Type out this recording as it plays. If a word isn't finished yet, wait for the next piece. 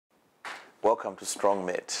Welcome to Strong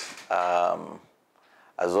Mate.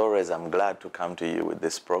 As always, I'm glad to come to you with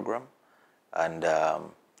this program, and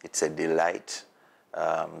it's a delight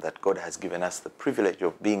that God has given us the privilege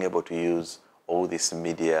of being able to use all this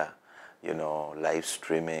media, live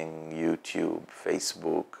streaming, YouTube,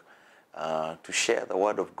 Facebook, to share the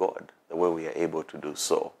Word of God the way we are able to do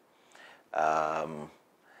so.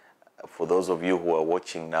 For those of you who are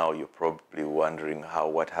watching now, you're probably wondering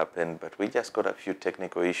what happened, but we just got a few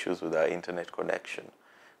technical issues with our internet connection,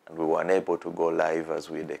 and we were unable to go live as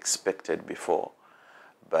we had expected before.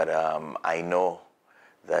 But I know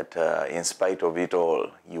that in spite of it all,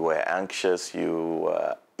 you were anxious, you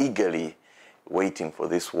were eagerly waiting for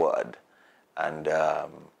this word, and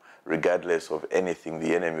regardless of anything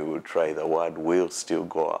the enemy will try, the word will still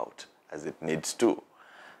go out as it needs to.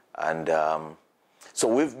 And so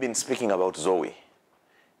we've been speaking about ZOE,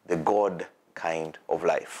 the God kind of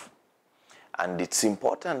life. And it's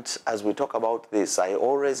important as we talk about this,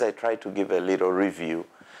 I try to give a little review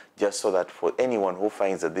just so that for anyone who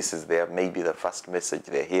finds that this is maybe the first message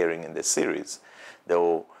they're hearing in the series,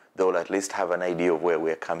 they'll at least have an idea of where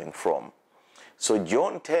we're coming from. So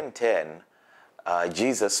John 10:10,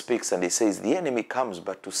 Jesus speaks and he says, "The enemy comes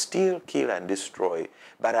but to steal, kill, and destroy.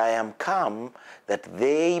 But I am come that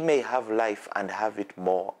they may have life and have it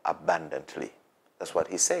more abundantly." That's what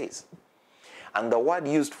he says. And the word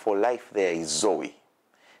used for life there is ZOE.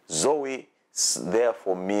 ZOE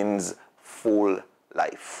therefore means full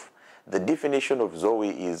life. The definition of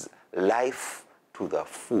ZOE is life to the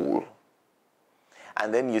full.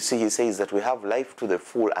 And then you see he says that we have life to the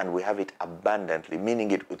full and we have it abundantly,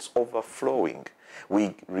 meaning it's overflowing.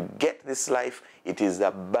 We get this life, it is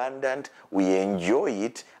abundant, we enjoy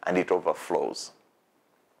it, and it overflows.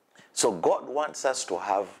 So God wants us to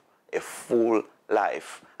have a full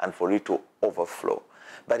life and for it to overflow.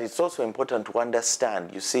 But it's also important to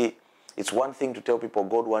understand, you see, it's one thing to tell people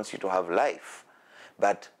God wants you to have life,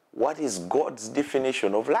 but what is God's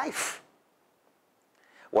definition of life?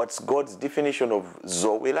 What's God's definition of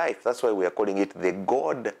ZOE life? That's why we are calling it the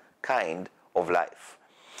God kind of life.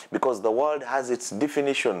 Because the world has its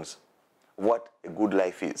definitions of what a good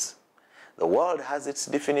life is. The world has its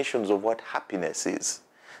definitions of what happiness is.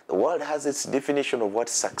 The world has its definition of what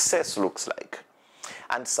success looks like.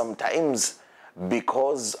 And sometimes,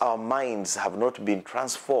 because our minds have not been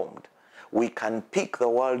transformed, we can pick the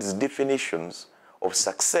world's definitions of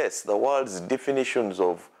success, the world's definitions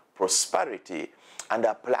of prosperity, and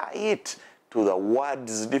apply it to the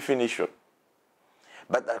word's definition.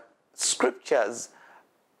 But the scriptures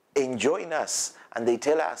enjoin us and they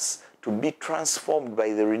tell us to be transformed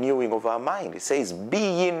by the renewing of our mind. It says, "Be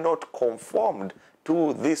ye not conformed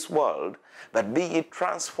to this world, but be ye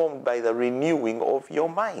transformed by the renewing of your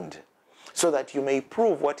mind, so that you may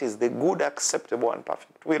prove what is the good, acceptable, and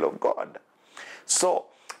perfect will of God." So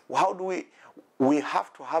how do we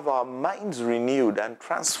have to have our minds renewed and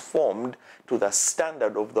transformed to the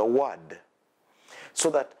standard of the word, so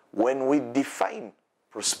that when we define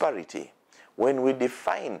prosperity, when we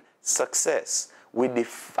define success, we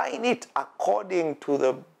define it according to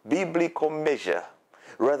the biblical measure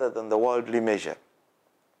rather than the worldly measure.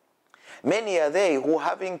 Many are they who,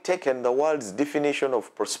 having taken the world's definition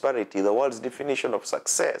of prosperity, the world's definition of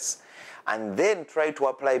success, and then try to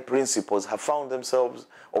apply principles, have found themselves,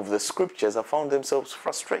 of the scriptures, have found themselves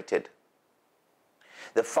frustrated.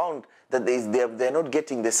 They found that they're not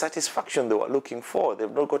getting the satisfaction they were looking for.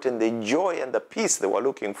 They've not gotten the joy and the peace they were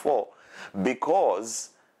looking for, because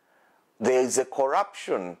there is a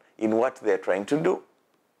corruption in what they're trying to do.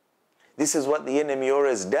 This is what the enemy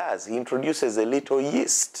always does. He introduces a little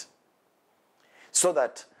yeast, so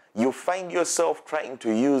that you find yourself trying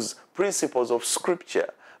to use principles of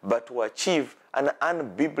scripture but to achieve an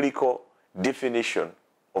unbiblical definition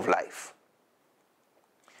of life.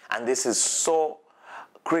 And this is so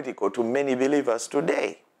critical to many believers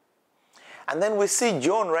today. And then we see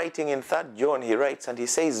John writing in 3 John, he writes and he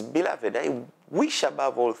says, "Beloved, I wish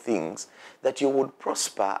above all things that you would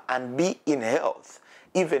prosper and be in health,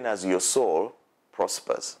 even as your soul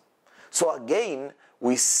prospers." So again,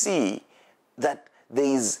 we see that there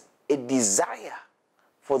is a desire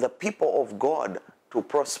for the people of God to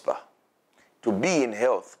prosper, to be in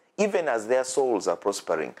health, even as their souls are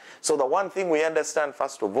prospering. So the one thing we understand,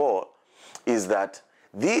 first of all, is that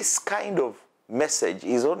this kind of message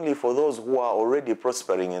is only for those who are already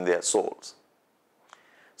prospering in their souls.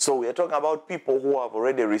 So we are talking about people who have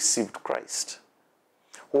already received Christ,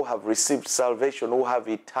 who have received salvation, who have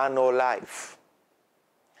eternal life.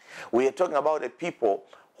 We are talking about a people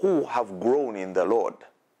who have grown in the Lord.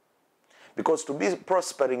 Because to be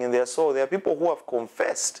prospering in their soul, there are people who have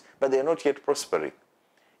confessed, but they are not yet prospering.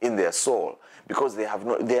 in their soul, because they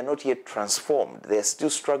are not yet transformed. They are still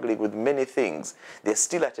struggling with many things. They're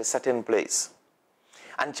still at a certain place.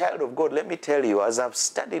 And child of God, let me tell you, as I've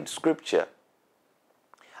studied scripture,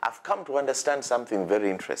 I've come to understand something very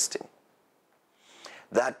interesting.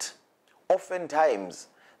 That oftentimes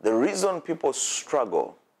the reason people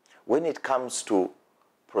struggle when it comes to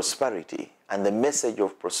prosperity and the message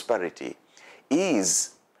of prosperity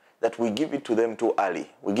is that we give it to them too early.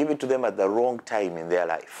 We give it to them at the wrong time in their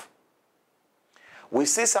life. We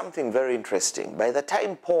see something very interesting. By the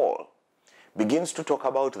time Paul begins to talk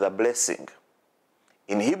about the blessing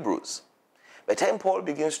in Hebrews, by the time Paul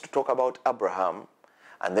begins to talk about Abraham,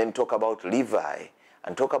 and then talk about Levi,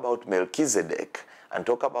 and talk about Melchizedek, and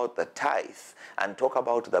talk about the tithe, and talk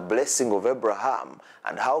about the blessing of Abraham,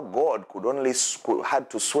 and how God had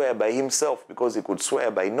to swear by himself because he could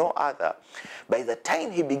swear by no other. By the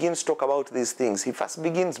time he begins to talk about these things, he first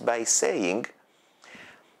begins by saying,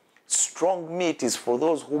 strong meat is for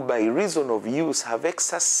those who by reason of use have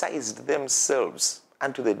exercised themselves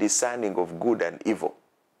unto the discerning of good and evil.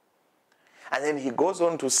 And then he goes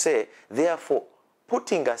on to say, therefore,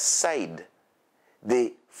 putting aside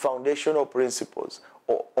the foundational principles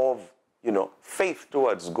of faith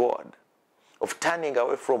towards God, of turning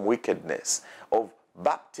away from wickedness, of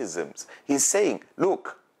baptisms, he's saying,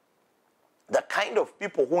 look, the kind of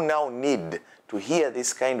people who now need to hear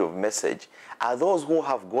this kind of message are those who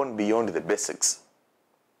have gone beyond the basics.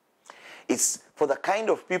 It's for the kind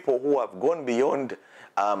of people who have gone beyond,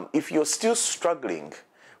 if you're still struggling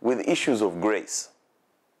with issues of grace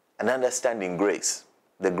and understanding grace,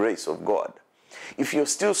 the grace of God, if you're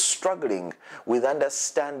still struggling with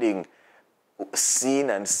understanding sin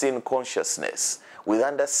and sin consciousness, with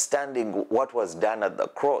understanding what was done at the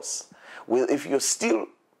cross, if you're still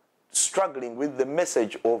struggling with the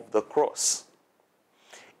message of the cross,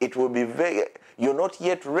 it will be you're not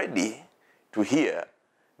yet ready to hear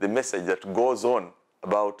the message that goes on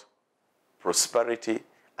about prosperity,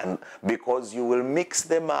 and because you will mix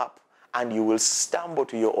them up and you will stumble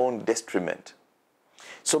to your own detriment.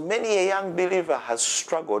 So many a young believer has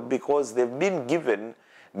struggled because they've been given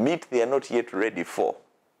meat they are not yet ready for.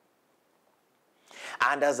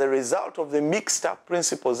 And as a result of the mixed up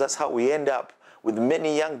principles, that's how we end up with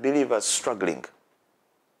many young believers struggling.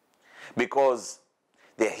 Because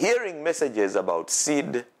they're hearing messages about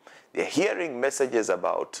seed, they're hearing messages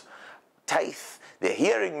about tithe, they're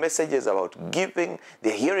hearing messages about giving,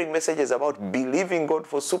 they're hearing messages about believing God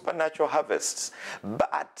for supernatural harvests,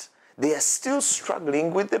 but they are still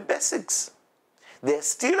struggling with the basics. They're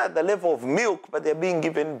still at the level of milk, but they're being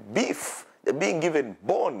given beef. They're being given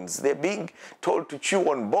bones. They're being told to chew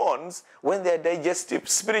on bones when their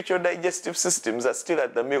spiritual digestive systems are still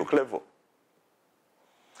at the milk level.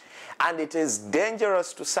 And it is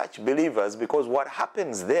dangerous to such believers, because what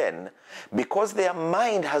happens then, because their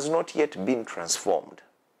mind has not yet been transformed,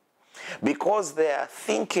 because their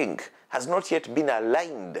thinking has not yet been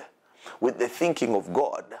aligned with the thinking of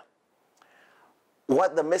God,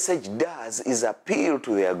 what the message does is appeal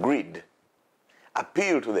to their greed,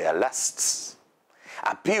 appeal to their lusts,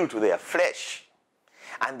 appeal to their flesh.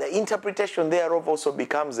 And the interpretation thereof also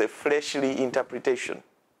becomes a fleshly interpretation.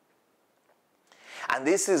 And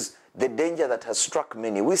this is the danger that has struck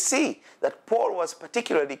many. We see that Paul was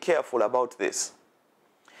particularly careful about this.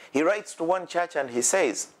 He writes to one church and he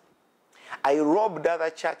says, I robbed other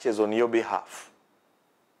churches on your behalf.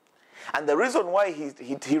 And the reason why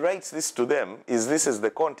he writes this to them is, this is the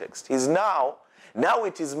context. He's now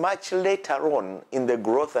it is much later on in the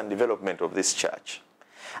growth and development of this church.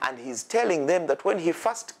 And he's telling them that when he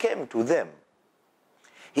first came to them,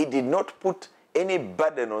 he did not put any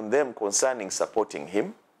burden on them concerning supporting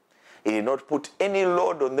him. He did not put any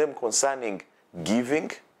load on them concerning giving.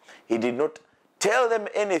 He did not tell them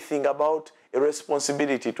anything about a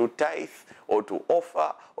responsibility to tithe or to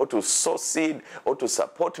offer or to sow seed or to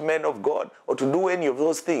support men of God or to do any of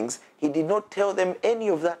those things. He did not tell them any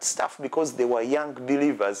of that stuff because they were young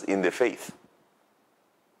believers in the faith.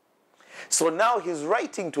 So now he's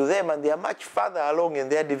writing to them and they are much further along in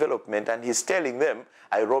their development, and he's telling them,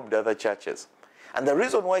 I robbed other churches. And the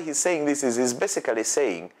reason why he's saying this is he's basically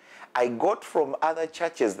saying, I got from other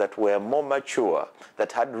churches that were more mature,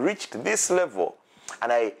 that had reached this level,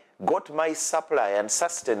 and I got my supply and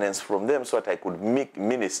sustenance from them so that I could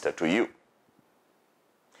minister to you.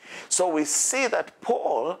 So we see that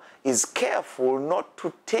Paul is careful not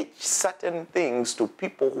to teach certain things to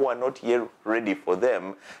people who are not yet ready for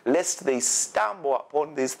them, lest they stumble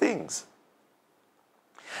upon these things.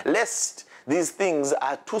 Lest these things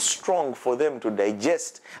are too strong for them to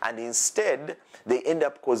digest, and instead they end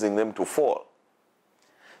up causing them to fall.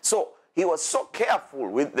 So he was so careful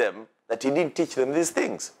with them that he didn't teach them these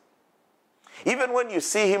things. Even when you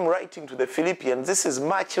see him writing to the Philippians, this is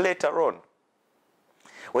much later on,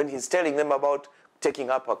 when he's telling them about taking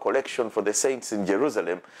up a collection for the saints in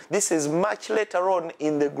Jerusalem. This is much later on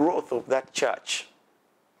in the growth of that church.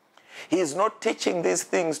 He is not teaching these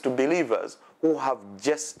things to believers who have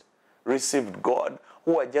just received God,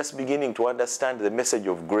 who are just beginning to understand the message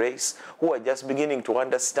of grace, who are just beginning to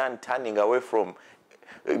understand turning away from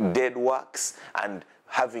dead works and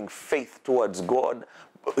having faith towards God.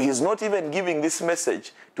 He's not even giving this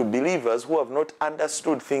message to believers who have not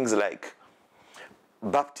understood things like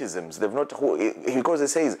baptisms. They've not, because it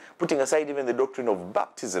says, putting aside even the doctrine of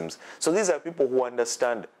baptisms. So these are people who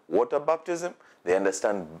understand water baptism, they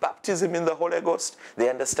understand baptism in the Holy Ghost, they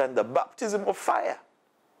understand the baptism of fire.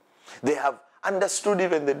 They have understood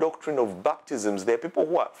even the doctrine of baptisms. They are people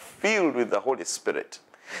who are filled with the Holy Spirit.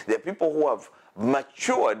 They are people who have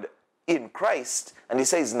matured in Christ. And he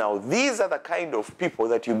says, now these are the kind of people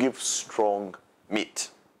that you give strong meat.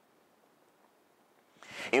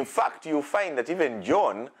 In fact, you find that even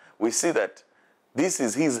John, we see that this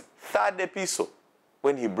is his third epistle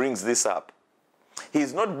when he brings this up.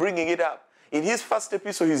 He's not bringing it up. In his first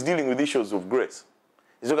epistle, he's dealing with issues of grace.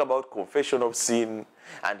 He's talking about confession of sin,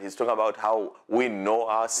 and he's talking about how we know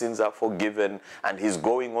our sins are forgiven, and he's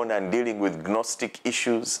going on and dealing with Gnostic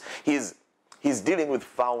issues. He's dealing with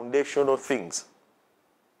foundational things.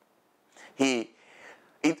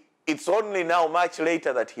 It's only now much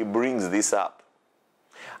later that he brings this up.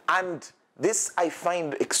 And this I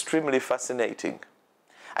find extremely fascinating.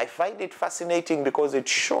 I find it fascinating because it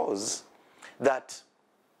shows that,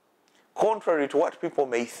 contrary to what people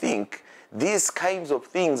may think, these kinds of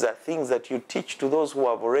things are things that you teach to those who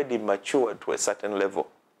have already matured to a certain level.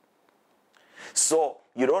 So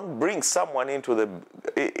you don't bring someone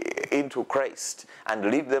into Christ and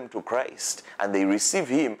lead them to Christ, and they receive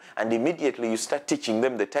him, and immediately you start teaching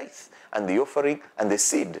them the tithe and the offering and the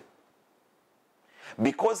seed.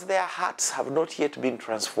 Because their hearts have not yet been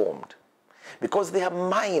transformed, because their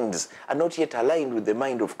minds are not yet aligned with the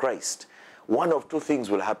mind of Christ, one of two things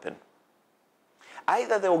will happen.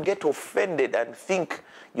 Either they will get offended and think,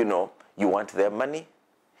 you want their money,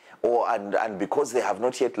 and because they have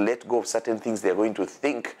not yet let go of certain things, they're going to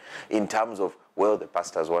think in terms of, well, the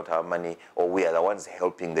pastors want our money, or we are the ones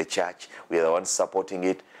helping the church, we are the ones supporting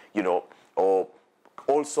it, or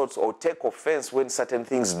all sorts, or take offense when certain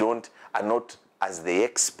things are not as they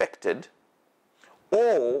expected.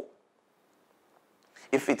 Or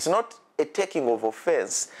if it's not a taking of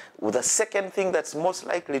offense, the second thing that's most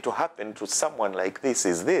likely to happen to someone like this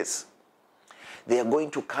is this. They are going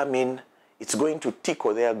to come in, it's going to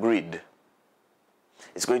tickle their greed.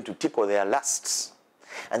 It's going to tickle their lusts.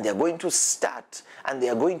 And they're going to start, and they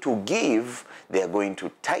are going to give, they are going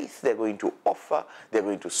to tithe, they're going to offer, they're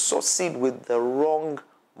going to sow seed with the wrong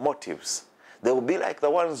motives. They will be like the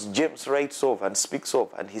ones James writes of and speaks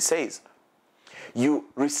of, and he says, you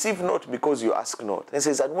receive not because you ask not. He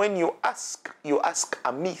says, and when you ask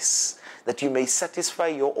amiss, that you may satisfy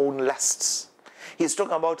your own lusts. He's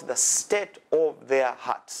talking about the state of their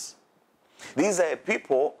hearts. These are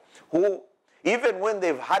people who, even when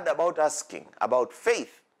they've heard about asking, about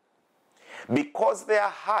faith, because their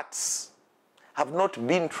hearts have not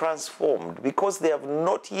been transformed, because they have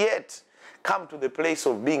not yet come to the place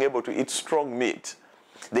of being able to eat strong meat,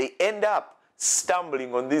 they end up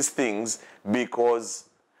stumbling on these things because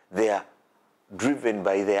they are driven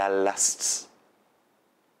by their lusts.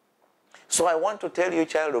 So I want to tell you,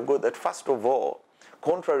 child of God, that first of all,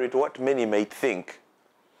 contrary to what many might think,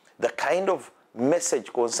 the kind of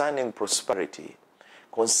message concerning prosperity,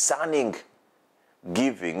 concerning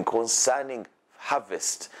giving, concerning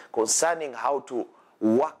harvest, concerning how to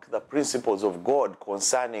work the principles of God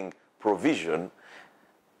concerning provision,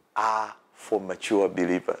 are for mature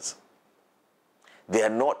believers. They are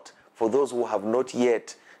not for those who have not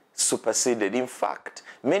yet superseded. In fact,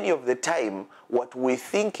 many of the time, what we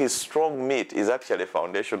think is strong meat is actually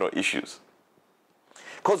foundational issues.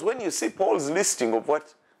 Because when you see Paul's listing of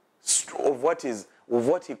what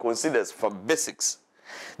he considers for basics,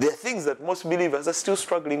 there are things that most believers are still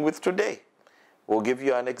struggling with today. We'll give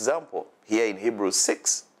you an example here in Hebrews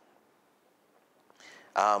 6.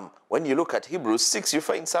 When you look at Hebrews 6, you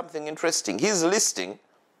find something interesting. His listing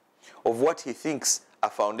of what he thinks are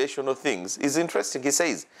foundational things is interesting. He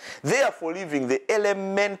says, therefore, leaving the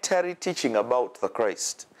elementary teaching about the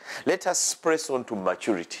Christ, let us press on to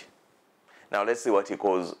maturity. Now let's see what he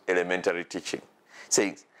calls elementary teaching. He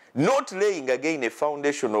says, not laying again a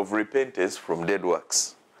foundation of repentance from dead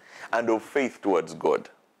works and of faith towards God.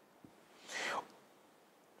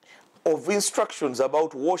 of instructions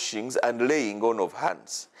about washings and laying on of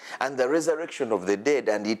hands, and the resurrection of the dead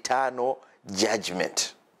and eternal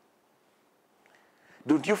judgment.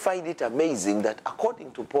 Don't you find it amazing that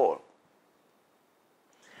according to Paul,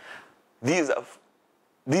 these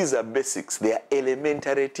are basics, they are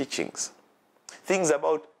elementary teachings. Things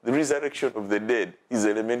about the resurrection of the dead is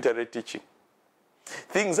elementary teaching.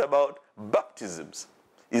 Things about baptisms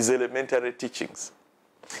is elementary teachings.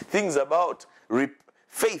 Things about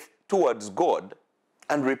faith towards God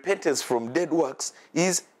and repentance from dead works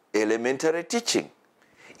is elementary teaching.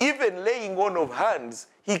 Even laying on of hands,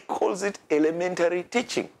 he calls it elementary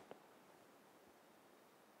teaching.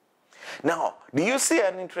 Now, do you see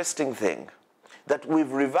an interesting thing? That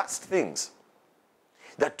we've reversed things.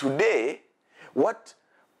 That today, what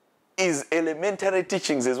is elementary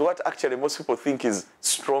teachings is what actually most people think is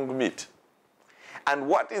strong meat. And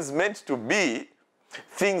what is meant to be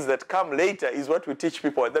things that come later is what we teach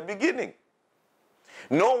people at the beginning.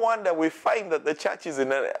 No wonder we find that the church is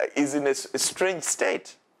in a strange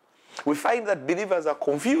state. We find that believers are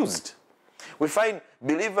confused. We find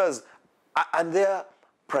believers and their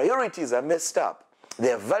priorities are messed up.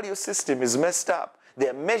 Their value system is messed up.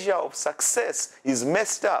 Their measure of success is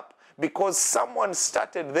messed up because someone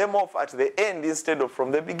started them off at the end instead of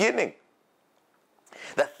from the beginning.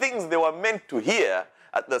 The things they were meant to hear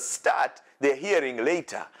at the start, they're hearing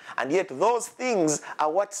later. And yet those things are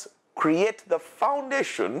what create the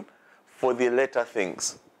foundation for the later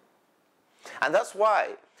things. And that's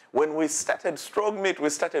why when we started Strong Meat, we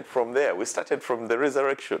started from there. We started from the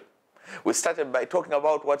resurrection. We started by talking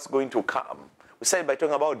about what's going to come. We started by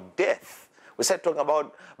talking about death. We started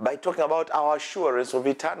by talking about our assurance of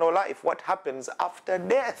eternal life. What happens after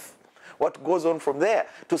death? What goes on from there?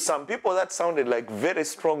 To some people that sounded like very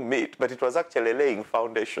strong meat, but it was actually laying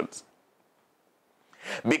foundations.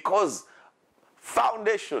 Because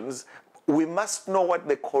foundations, we must know what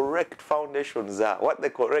the correct foundations are, what the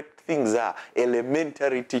correct things are,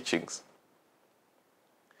 elementary teachings.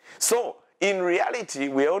 So, in reality,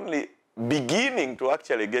 we're only beginning to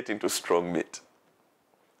actually get into strong meat.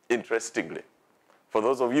 Interestingly. For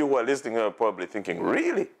those of you who are listening, are probably thinking,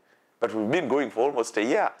 really? But we've been going for almost a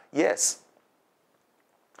year. Yes.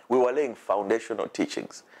 We were laying foundational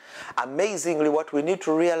teachings. Amazingly, what we need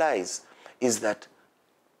to realize is that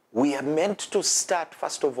we are meant to start,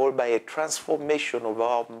 first of all, by a transformation of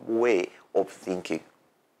our way of thinking.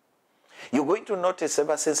 You're going to notice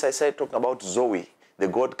ever since I started talking about ZOE, the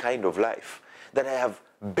God kind of life, that I have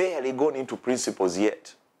barely gone into principles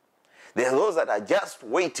yet. There are those that are just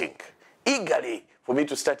waiting eagerly for me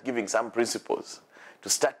to start giving some principles, to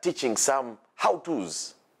start teaching some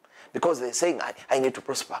how-tos. Because they're saying, I need to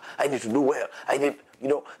prosper, I need to do well,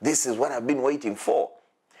 this is what I've been waiting for.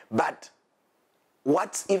 But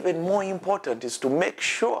what's even more important is to make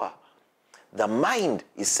sure the mind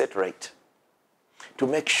is set right. To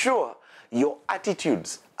make sure your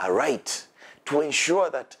attitudes are right. To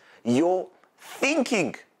ensure that you're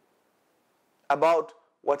thinking about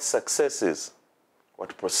what success is,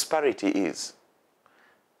 what prosperity is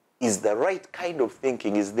the right kind of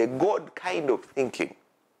thinking, is the God kind of thinking.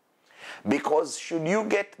 Because should you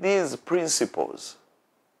get these principles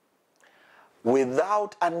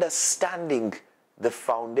without understanding the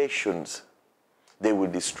foundations, they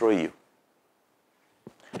will destroy you.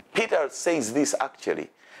 Peter says this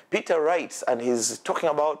actually. Peter writes, and he's talking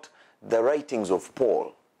about the writings of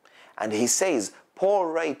Paul. And he says, Paul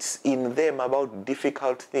writes in them about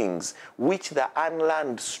difficult things which the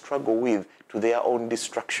unlearned struggle with to their own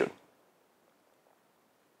destruction.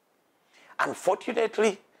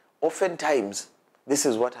 Unfortunately, oftentimes, this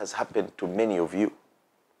is what has happened to many of you.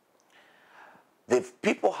 The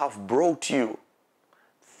people have brought you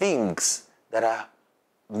things that are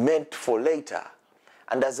meant for later.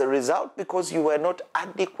 And as a result, because you were not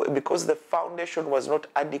adequate, because the foundation was not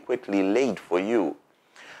adequately laid for you,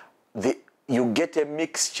 you get a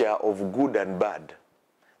mixture of good and bad.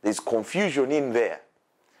 There's confusion in there.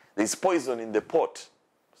 There's poison in the pot,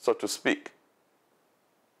 so to speak.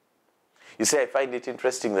 You see, I find it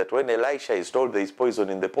interesting that when Elisha is told there is poison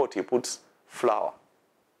in the pot, he puts flour.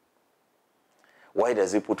 Why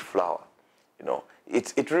does he put flour?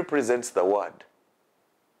 It represents the word.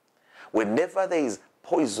 Whenever there is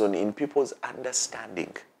poison in people's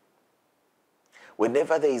understanding,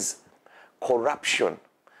 whenever there is corruption,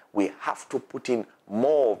 we have to put in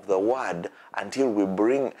more of the word until we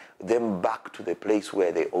bring them back to the place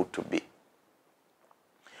where they ought to be.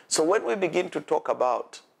 So when we begin to talk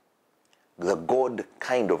about the God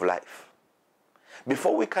kind of life,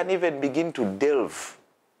 before we can even begin to delve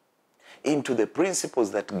into the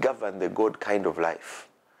principles that govern the God kind of life,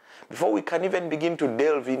 before we can even begin to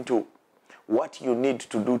delve into what you need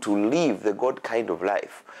to do to live the God kind of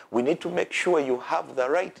life, we need to make sure you have the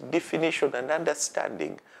right definition and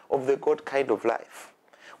understanding of the God kind of life.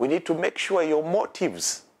 We need to make sure your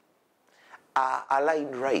motives are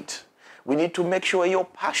aligned right. We need to make sure your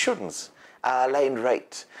passions are aligned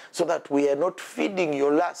right, so that we are not feeding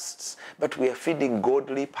your lusts, but we are feeding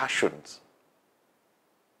godly passions.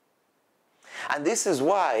 And this is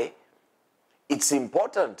why it's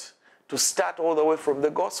important to start all the way from the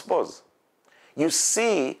Gospels. You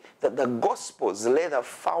see that the Gospels lay the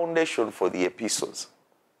foundation for the epistles.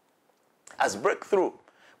 As Breakthrough,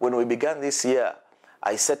 when we began this year,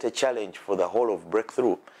 I set a challenge for the whole of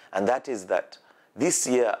Breakthrough, and that is that this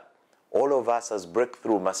year, all of us as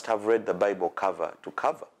Breakthrough must have read the Bible cover to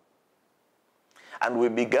cover. And we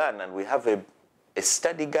began, and we have a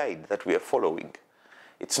study guide that we are following.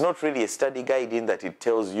 It's not really a study guide in that it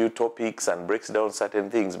tells you topics and breaks down certain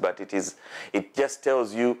things, but it just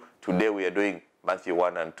tells you, today we are doing Matthew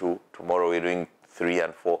 1 and 2, tomorrow we're doing 3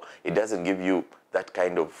 and 4. It doesn't give you that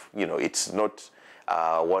kind of, it's not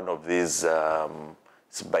one of these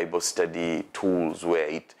Bible study tools where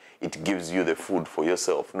it gives you the food for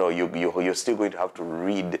yourself. No, you're still going to have to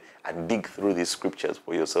read and dig through these scriptures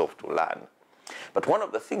for yourself to learn. But one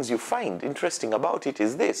of the things you find interesting about it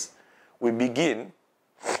is this. We begin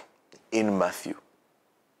in Matthew.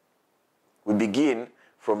 We begin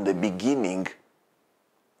from the beginning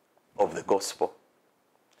of the gospel.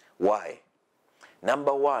 Why?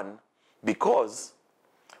 Number one, because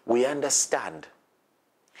we understand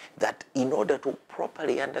that in order to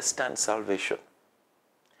properly understand salvation,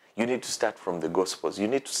 you need to start from the Gospels. You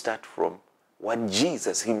need to start from what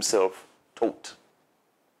Jesus himself taught.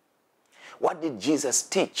 What did Jesus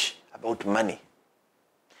teach about money?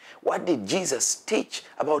 What did Jesus teach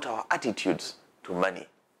about our attitudes to money?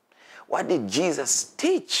 What did Jesus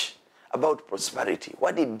teach about prosperity?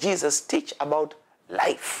 What did Jesus teach about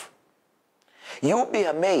life? You'll be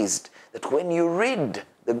amazed that when you read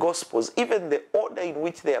the Gospels, even the order in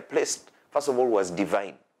which they are placed, first of all, was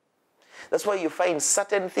divine. That's why you find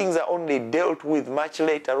certain things are only dealt with much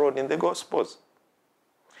later on in the Gospels.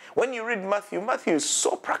 When you read Matthew, Matthew is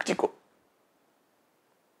so practical.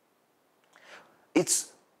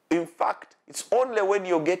 In fact, it's only when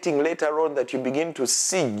you're getting later on that you begin to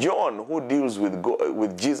see John, who deals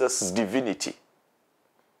with Jesus' divinity.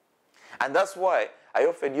 And that's why I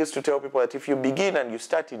often used to tell people that if you begin and you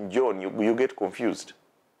start in John, you get confused.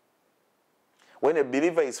 When a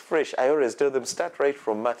believer is fresh, I always tell them, start right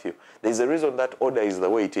from Matthew. There's a reason that order is the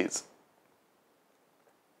way it is.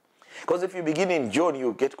 Because if you begin in John,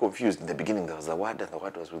 you get confused. In the beginning, there was the Word, and the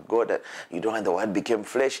Word was with God, and the Word became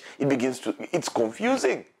flesh. It's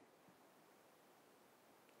confusing.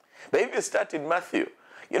 But if you start in Matthew,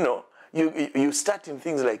 you start in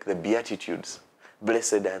things like the Beatitudes.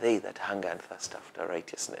 Blessed are they that hunger and thirst after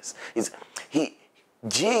righteousness.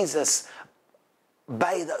 Jesus,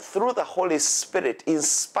 through the Holy Spirit,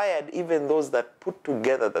 inspired even those that put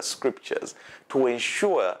together the scriptures to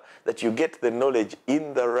ensure that you get the knowledge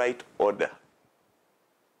in the right order.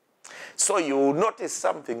 So you will notice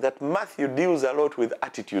something, that Matthew deals a lot with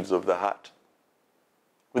attitudes of the heart,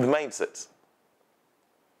 with mindsets.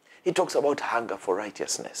 He talks about hunger for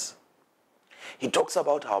righteousness. He talks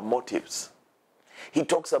about our motives. He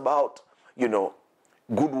talks about,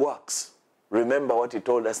 good works. Remember what he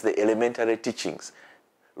told us, the elementary teachings.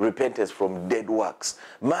 Repentance from dead works.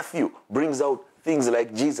 Matthew brings out things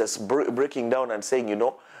like Jesus breaking down and saying,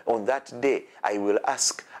 on that day I will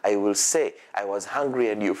ask, I will say, I was hungry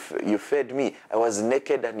and you fed me. I was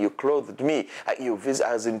naked and you clothed me. I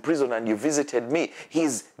was in prison and you visited me.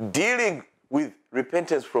 He's dealing with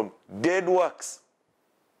repentance from dead works.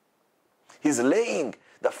 He's laying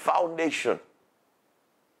the foundation.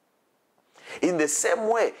 In the same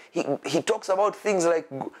way, he talks about things like,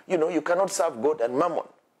 you cannot serve God and mammon.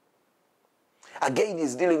 Again,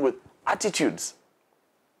 he's dealing with attitudes.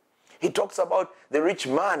 He talks about the rich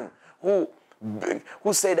man who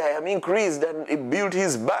said, I am increased, and he built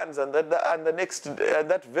his barns, and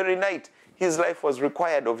that very night, his life was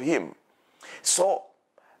required of him. So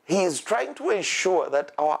he is trying to ensure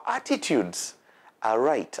that our attitudes are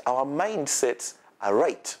right, our mindsets are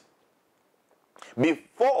right,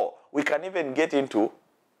 before we can even get into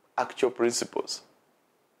actual principles.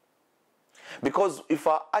 Because if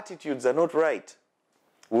our attitudes are not right,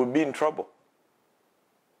 we'll be in trouble.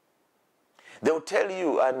 They'll tell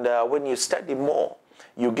you, and when you study more,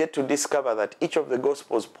 you get to discover that each of the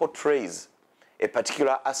Gospels portrays a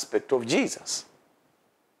particular aspect of Jesus.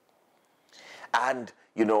 And,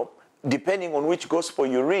 depending on which Gospel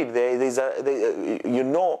you read, you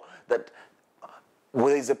know that Well,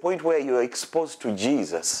 there is a point where you are exposed to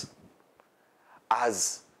Jesus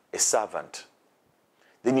as a servant.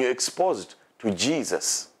 Then you're exposed to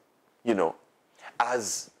Jesus, you know,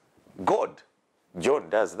 as God. John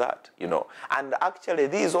does that, you know. And actually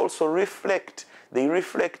these also reflect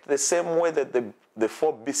the same way that the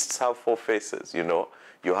four beasts have four faces, you know.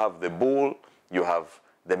 You have the bull, you have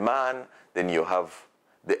the man, then you have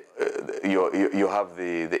you have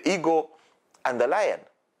the eagle and the lion.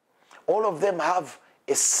 All of them have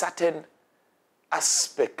a certain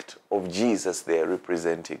aspect of Jesus they are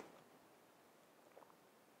representing.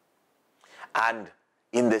 And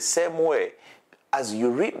in the same way, as you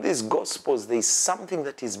read these Gospels, there is something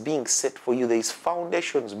that is being set for you. There is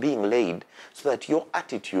foundations being laid so that your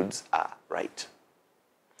attitudes are right.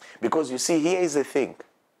 Because you see, here is the thing.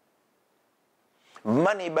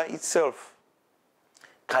 Money by itself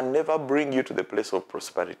can never bring you to the place of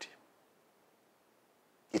prosperity.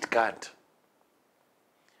 It can't.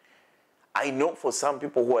 I know for some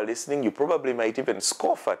people who are listening, you probably might even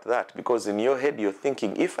scoff at that, because in your head you're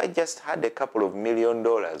thinking, if I just had a couple of $1 million,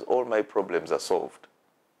 all my problems are solved.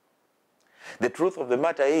 The truth of the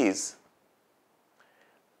matter is,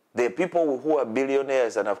 there are people who are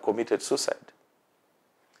billionaires and have committed suicide.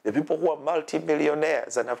 The people who are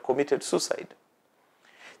multi-millionaires and have committed suicide.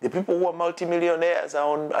 The people who are multi-millionaires are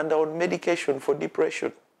on medication for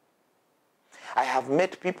depression. I have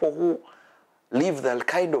met people who live the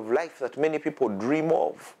kind of life that many people dream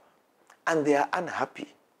of, and they are unhappy.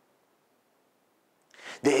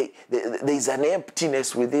 There is an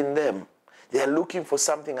emptiness within them. They are looking for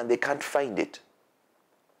something and they can't find it.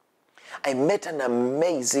 I met an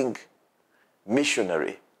amazing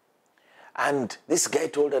missionary, and this guy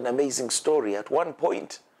told an amazing story. At one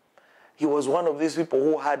point, he was one of these people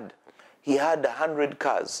who had 100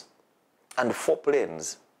 cars and 4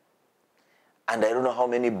 planes, and I don't know how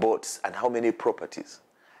many boats and how many properties.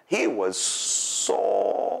 He was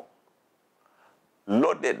so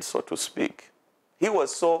loaded, so to speak. He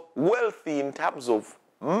was so wealthy in terms of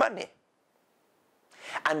money.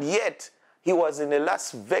 And yet, he was in a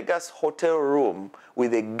Las Vegas hotel room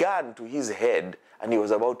with a gun to his head, and he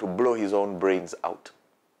was about to blow his own brains out.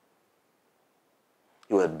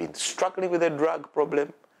 He had been struggling with a drug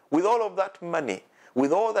problem. With all of that money,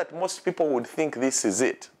 with all that most people would think this is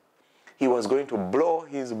it, he was going to blow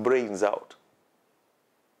his brains out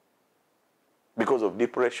because of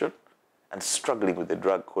depression and struggling with the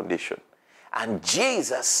drug condition. And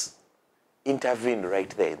Jesus intervened right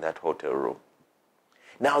there in that hotel room.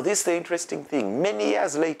 Now, this is the interesting thing. Many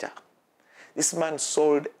years later, this man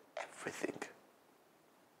sold everything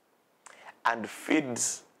and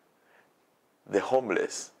feeds the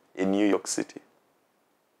homeless in New York City.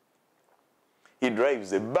 He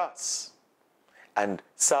drives a bus and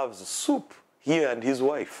serves soup, he and his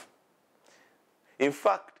wife. In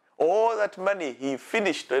fact, all that money he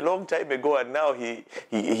finished a long time ago, and now he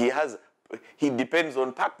depends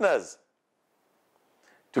on partners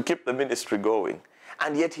to keep the ministry going.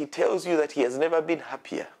 And yet he tells you that he has never been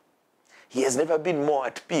happier. He has never been more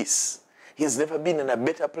at peace. He has never been in a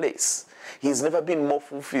better place. He has never been more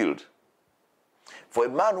fulfilled. For a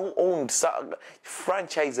man who owned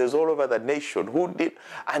franchises all over the nation,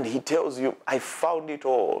 and he tells you, I found it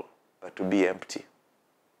all but to be empty.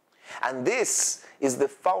 And this is the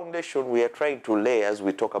foundation we are trying to lay as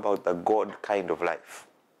we talk about the God kind of life.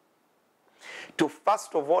 To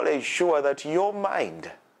first of all ensure that your mind,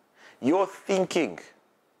 your thinking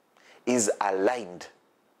is aligned.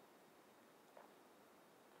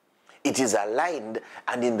 It is aligned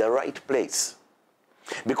and in the right place.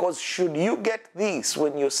 Because should you get this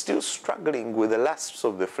when you're still struggling with the lusts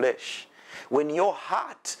of the flesh, when your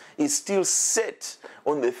heart is still set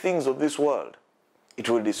on the things of this world, it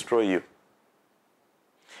will destroy you.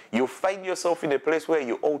 You find yourself in a place where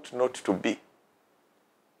you ought not to be.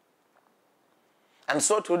 And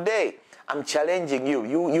so today, I'm challenging you.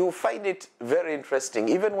 You find it very interesting.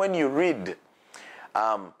 Even when you read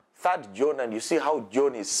 3 John and you see how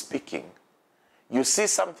John is speaking, you see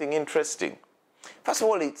something interesting. First of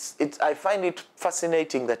all, I find it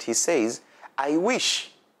fascinating that he says, I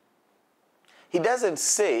wish. He doesn't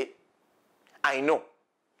say, I know.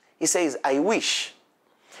 He says, I wish.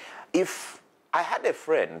 If I had a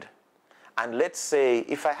friend, and let's say,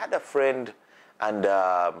 if I had a friend and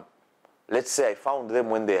let's say I found them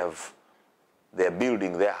when they're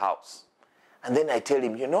building their house, and then I tell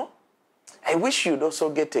him, you know, I wish you'd also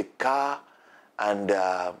get a car and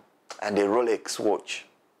a Rolex watch.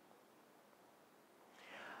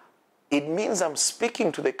 It means I'm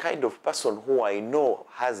speaking to the kind of person who I know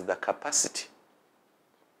has the capacity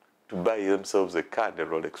to buy themselves a car and a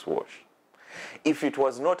Rolex watch. If it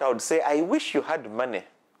was not, I would say, I wish you had money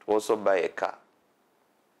to also buy a car.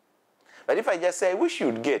 But if I just say, I wish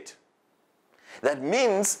you'd get, that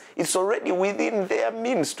means it's already within their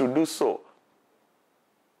means to do so.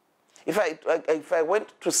 If I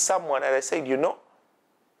went to someone and I said, you know,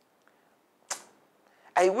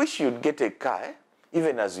 I wish you'd get a car,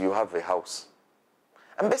 even as you have a house.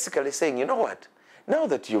 I'm basically saying, you know what? Now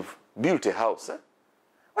that you've built a house,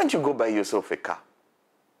 why don't you go buy yourself a car?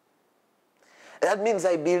 That means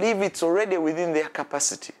I believe it's already within their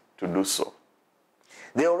capacity to do so.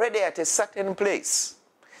 They're already at a certain place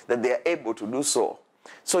that they are able to do so.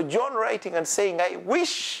 So John writing and saying, I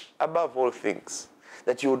wish above all things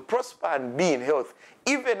that you would prosper and be in health,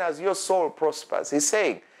 even as your soul prospers. He's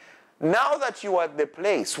saying, now that you are at the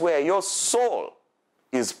place where your soul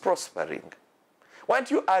is prospering, why don't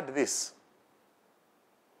you add this?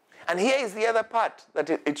 And here is the other part that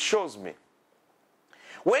it shows me.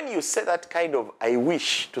 When you say that kind of I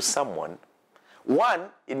wish to someone, one,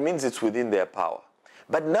 it means it's within their power.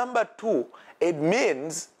 But number two, it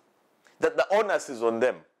means that the onus is on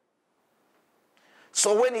them.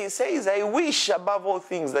 So when he says, I wish above all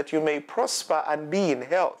things that you may prosper and be in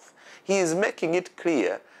health, he is making it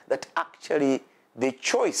clear that actually the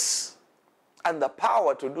choice and the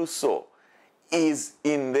power to do so is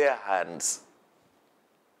in their hands.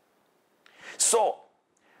 So,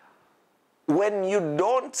 when you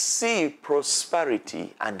don't see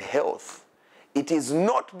prosperity and health, it is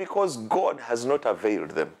not because God has not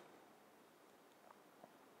availed them.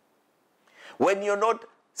 When you're not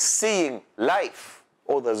seeing life,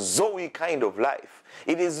 or the ZOE kind of life,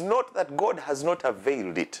 it is not that God has not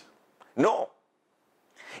availed it. No.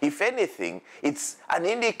 If anything, it's an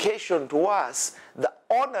indication to us the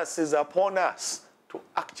onus is upon us to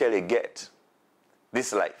actually get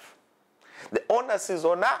this life. The onus is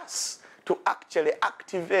on us to actually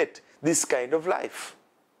activate this kind of life.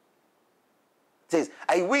 It says,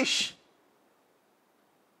 I wish.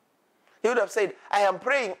 He would have said, I am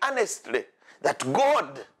praying earnestly that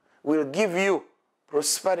God will give you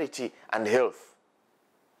prosperity and health.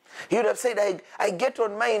 He would have said, I get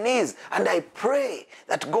on my knees and I pray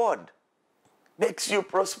that God makes you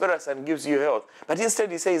prosperous and gives you health. But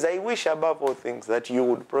instead he says, I wish above all things that you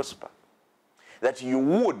would prosper. That you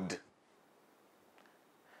would.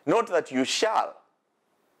 Not that you shall,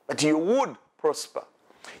 but you would prosper.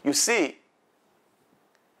 You see,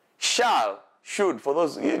 shall, should, for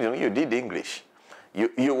those, you did English.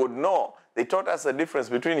 You would know, they taught us the difference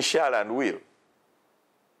between shall and will.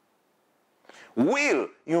 Will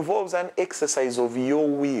involves an exercise of your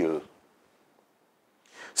will.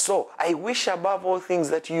 So, I wish above all things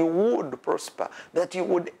that you would prosper, that you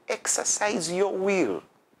would exercise your will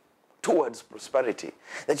towards prosperity,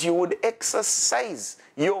 that you would exercise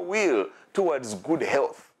your will towards good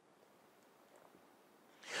health.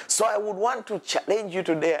 So I would want to challenge you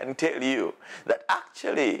today and tell you that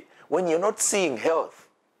actually, when you're not seeing health,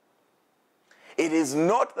 it is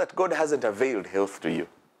not that God hasn't availed health to you.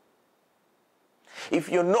 If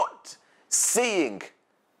you're not seeing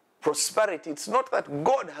prosperity, it's not that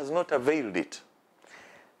God has not availed it.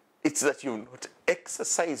 It's that you've not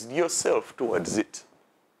exercised yourself towards it.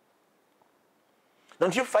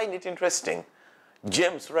 Don't you find it interesting?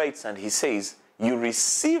 James writes and he says, you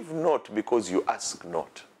receive not because you ask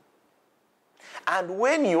not. And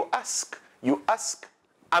when you ask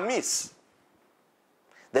amiss,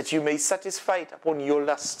 that you may satisfy it upon your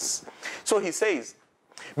lusts. So he says,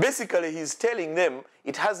 basically he's telling them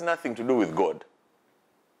it has nothing to do with God.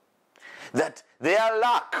 That their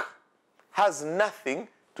lack has nothing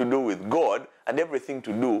to do with God and everything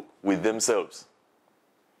to do with themselves.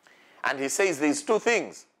 And he says there's two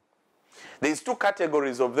things. There's two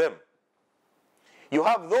categories of them. You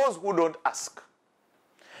have those who don't ask.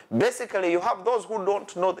 Basically, you have those who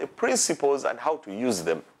don't know the principles and how to use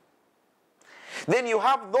them. Then you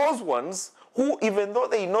have those ones who, even though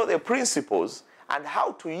they know the principles and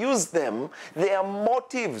how to use them, their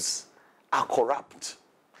motives are corrupt.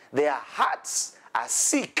 Their hearts are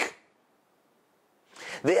sick.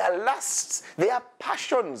 Their lusts, their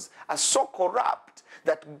passions are so corrupt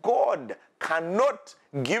that God cannot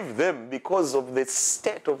give them because of the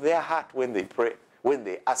state of their heart when they pray, when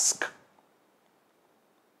they ask.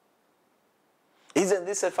 Isn't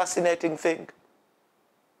this a fascinating thing?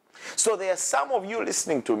 So there are some of you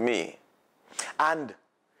listening to me, and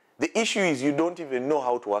the issue is you don't even know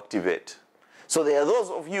how to activate. So there are those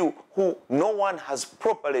of you who no one has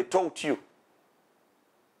properly taught you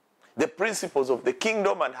the principles of the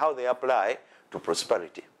kingdom and how they apply to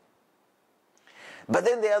prosperity. But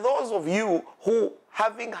then there are those of you who,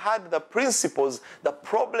 having had the principles, the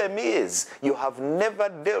problem is you have never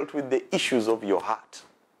dealt with the issues of your heart.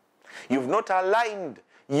 You've not aligned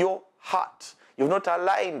your heart. You've not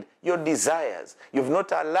aligned your desires. You've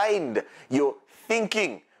not aligned your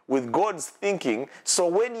thinking with God's thinking. So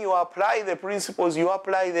when you apply the principles, you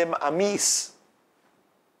apply them amiss.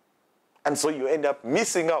 And so you end up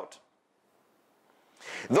missing out.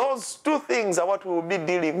 Those two things are what we will be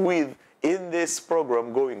dealing with in this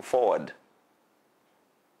program going forward.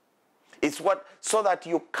 It's what, so that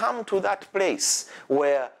you come to that place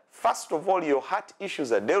where, first of all, your heart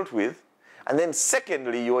issues are dealt with, and then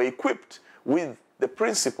secondly, you are equipped with the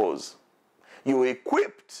principles. You are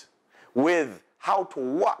equipped with how to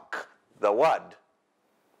work the word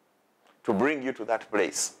to bring you to that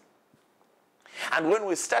place. And when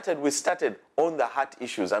we started on the heart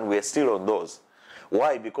issues, and we're still on those.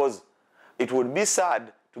 Why? Because it would be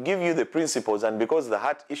sad to give you the principles, and because the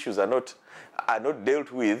heart issues are not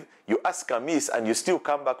dealt with, you ask amiss and you still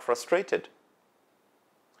come back frustrated.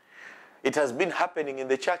 It has been happening in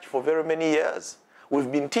the church for very many years. We've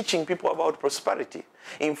been teaching people about prosperity.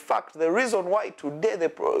 In fact, the reason why today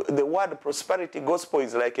the word prosperity gospel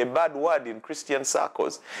is like a bad word in Christian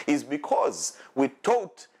circles is because we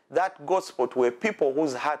taught that gospel to a people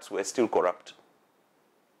whose hearts were still corrupt.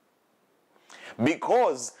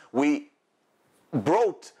 Because we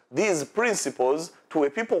brought these principles to a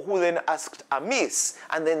people who then asked amiss,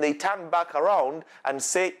 and then they turn back around and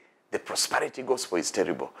say, the prosperity gospel is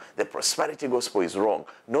terrible. The prosperity gospel is wrong.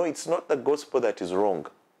 No, it's not the gospel that is wrong.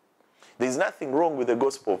 There's nothing wrong with the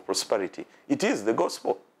gospel of prosperity. It is the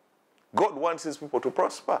gospel. God wants his people to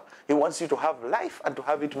prosper. He wants you to have life and to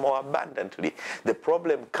have it more abundantly. The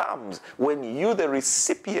problem comes when you, the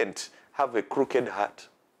recipient, have a crooked heart.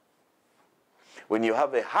 When you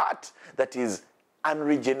have a heart that is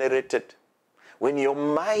unregenerated. When your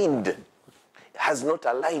mind has not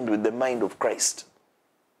aligned with the mind of Christ.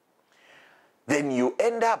 Then you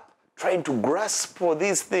end up trying to grasp for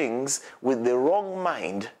these things with the wrong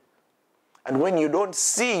mind. And when you don't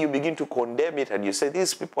see, you begin to condemn it and you say,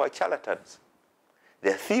 these people are charlatans.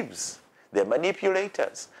 They're thieves. They're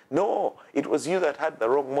manipulators. No, it was you that had the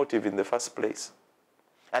wrong motive in the first place.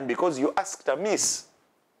 And because you asked amiss,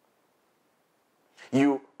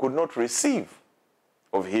 you could not receive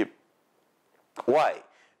of him. Why?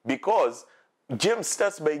 Because James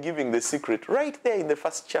starts by giving the secret right there in the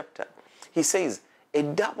first chapter. He says, a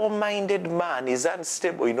double-minded man is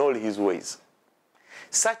unstable in all his ways.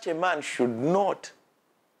 Such a man should not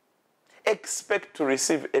expect to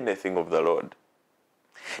receive anything of the Lord.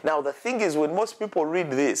 Now, the thing is, when most people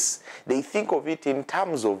read this, they think of it in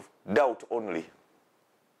terms of doubt only.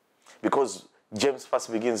 Because James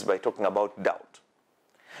first begins by talking about doubt.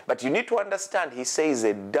 But you need to understand, he says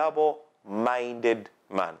a double-minded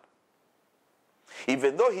man.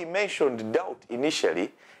 Even though he mentioned doubt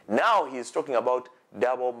initially, now he is talking about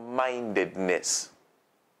double-mindedness.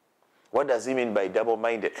 What does he mean by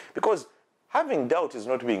double-minded? Because having doubt is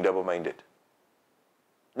not being double-minded.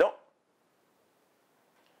 No.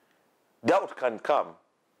 Doubt can come.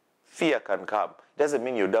 Fear can come. Doesn't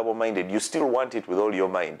mean you're double-minded. You still want it with all your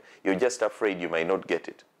mind. You're just afraid you might not get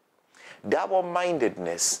it.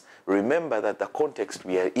 Double-mindedness, remember that the context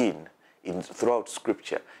we are in throughout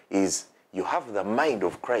Scripture is you have the mind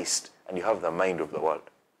of Christ and you have the mind of the world.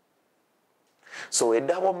 So a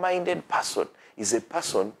double-minded person is a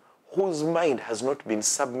person whose mind has not been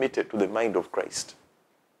submitted to the mind of Christ.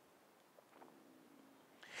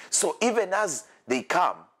 So even as they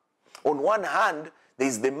come, on one hand, there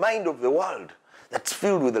is the mind of the world that's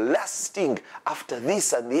filled with lusting after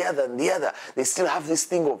this and the other and the other. They still have this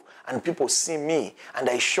thing of, and people see me, and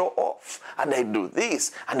I show off, and I do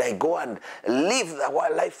this, and I go and live the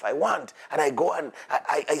life I want, and I go and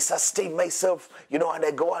I sustain myself, and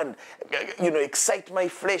I go and, excite my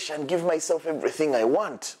flesh and give myself everything I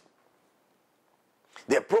want.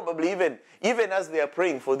 They're probably even as they are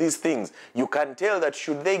praying for these things, you can tell that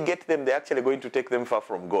should they get them, they're actually going to take them far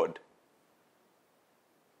from God.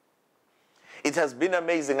 It has been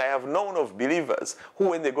amazing. I have known of believers who,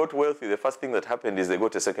 when they got wealthy, the first thing that happened is they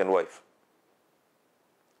got a second wife.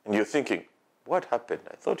 And you're thinking, what happened?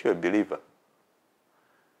 I thought you were a believer.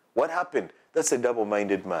 What happened? That's a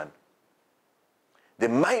double-minded man. The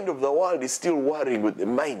mind of the world is still warring with the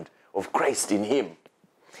mind of Christ in him.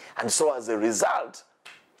 And so as a result,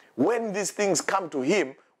 when these things come to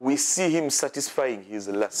him, we see him satisfying his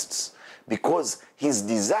lusts. Because his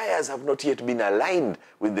desires have not yet been aligned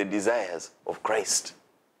with the desires of Christ.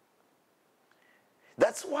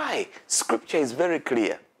 That's why Scripture is very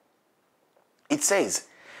clear. It says,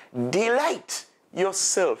 delight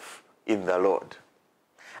yourself in the Lord.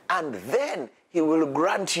 and then he will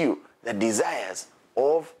grant you the desires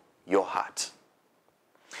of your heart.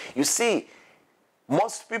 You see,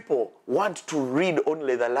 most people want to read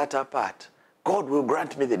only the latter part. God will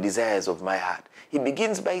grant me the desires of my heart. He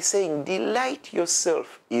begins by saying, delight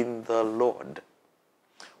yourself in the Lord.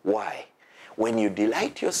 Why? When you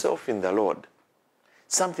delight yourself in the Lord,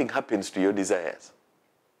 something happens to your desires.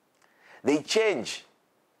 They change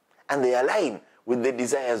and they align with the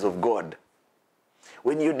desires of God.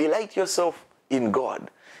 When you delight yourself in God,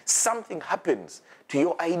 something happens to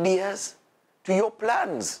your ideas, to your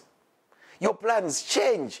plans. Your plans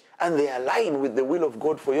change and they align with the will of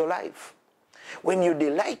God for your life. When you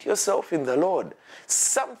delight yourself in the Lord,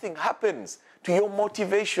 something happens to your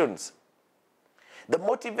motivations. The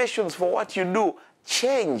motivations for what you do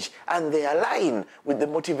change and they align with the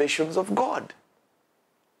motivations of God.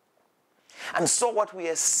 And so what we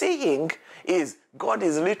are seeing is God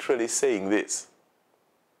is literally saying this.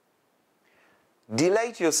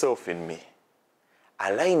 Delight yourself in me.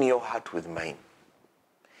 Align your heart with mine.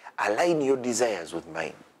 Align your desires with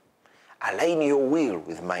mine. Align your will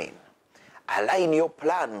with mine. Align your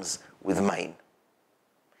plans with mine.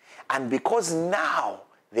 And because now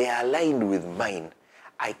they are aligned with mine,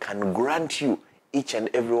 I can grant you each and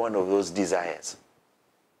every one of those desires.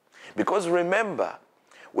 Because remember,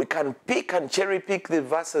 we can pick and cherry pick the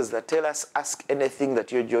verses that tell us, ask anything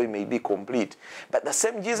that your joy may be complete. But the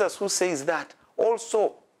same Jesus who says that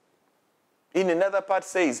also in another part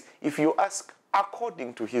says, if you ask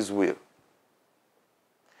according to his will.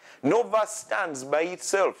 No verse stands by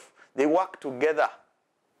itself. They work together.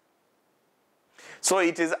 So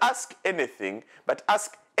it is ask anything, but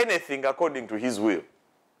ask anything according to his will.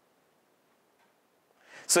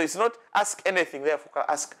 So it's not ask anything, therefore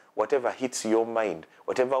ask whatever hits your mind,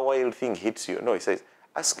 whatever wild thing hits you. No, it says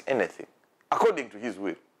ask anything according to his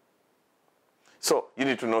will. So you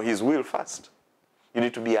need to know his will first. You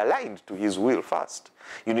need to be aligned to his will first.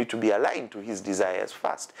 You need to be aligned to his desires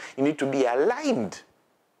first. You need to be aligned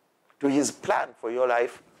to his plan for your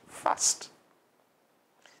life first.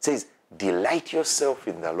 It says, delight yourself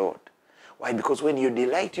in the Lord. Why? Because when you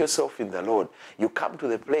delight yourself in the Lord, you come to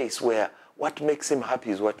the place where what makes him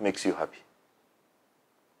happy is what makes you happy.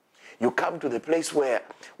 You come to the place where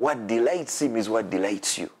what delights him is what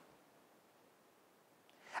delights you.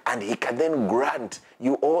 And he can then grant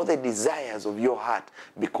you all the desires of your heart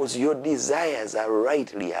because your desires are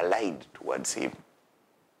rightly aligned towards him.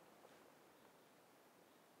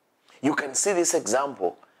 You can see this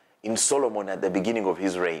example in Solomon at the beginning of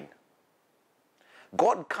his reign.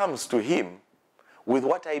 God comes to him with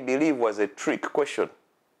what I believe was a trick question.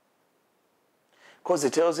 Because he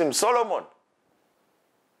tells him, Solomon,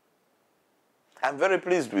 I'm very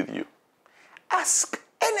pleased with you. Ask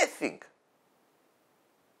anything.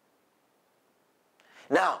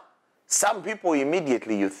 Now, some people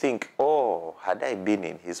immediately you think, oh, had I been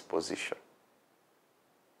in his position?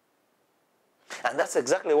 And that's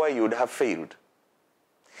exactly why you would have failed.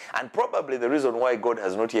 And probably the reason why God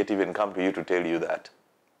has not yet even come to you to tell you that.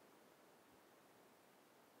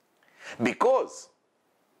 Because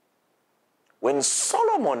when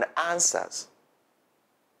Solomon answers,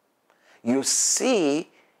 you see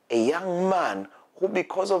a young man who,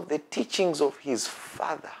 because of the teachings of his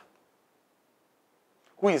father,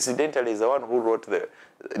 who incidentally is the one who wrote the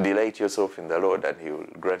delight yourself in the Lord and he will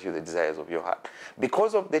grant you the desires of your heart.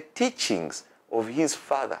 Because of the teachings of his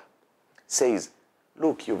father, says,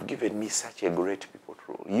 look, you've given me such a great people to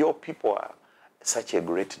rule. Your people are such a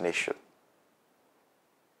great nation.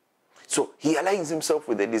 So he aligns himself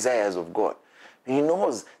with the desires of God. He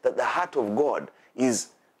knows that the heart of God is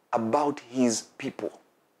about his people.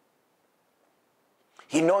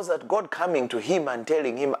 He knows that God coming to him and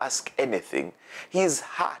telling him, ask anything, his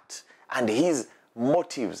heart and his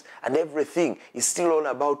motives and everything is still all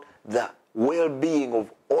about the well-being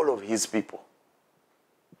of all of his people.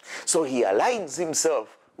 So he aligns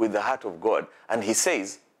himself with the heart of God and he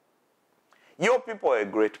says, your people are a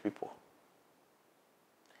great people.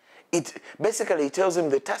 It basically tells him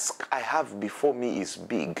the task I have before me is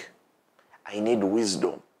big. I need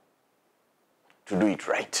wisdom to do it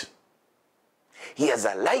right. He has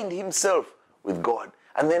aligned himself with God.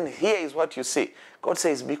 And then here is what you see. God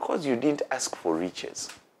says, because you didn't ask for riches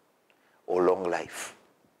or long life,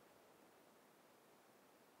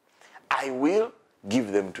 I will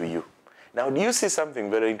give them to you. Now, do you see something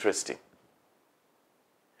very interesting?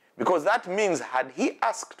 Because that means had he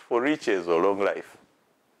asked for riches or long life,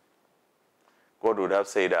 God would have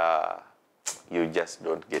said, you just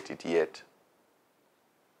don't get it yet.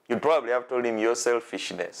 You'd probably have told him your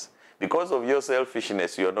selfishness. Because of your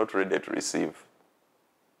selfishness, you are not ready to receive.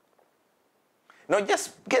 Now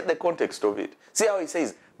just get the context of it. See how he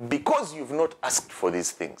says, because you've not asked for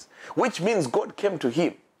these things, which means God came to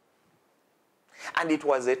him. And it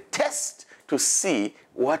was a test to see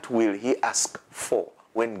what will he ask for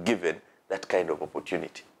when given that kind of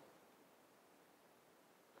opportunity.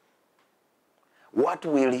 What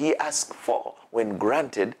will he ask for when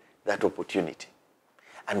granted that opportunity?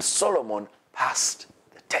 And Solomon passed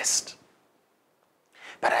the test.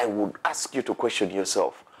 But I would ask you to question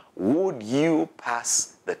yourself, would you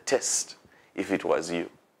pass the test if it was you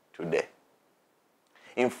today?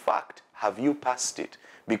 In fact, have you passed it?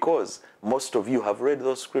 Because most of you have read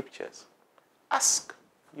those scriptures. Ask,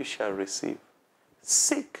 you shall receive.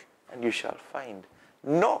 Seek, and you shall find.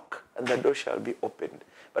 Knock, and the door shall be opened.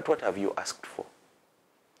 But what have you asked for?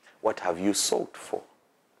 What have you sought for?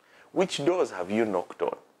 Which doors have you knocked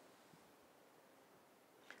on?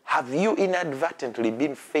 Have you inadvertently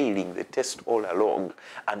been failing the test all along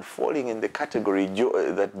and falling in the category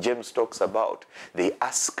that James talks about? They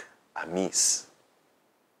ask amiss.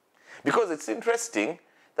 Because it's interesting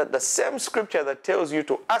that the same scripture that tells you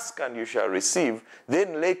to ask and you shall receive,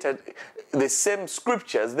 then later, the same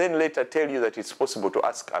scriptures then later tell you that it's possible to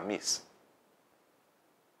ask amiss.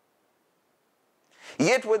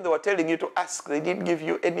 Yet when they were telling you to ask, they didn't give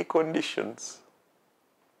you any conditions.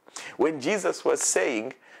 When Jesus was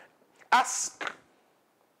saying, ask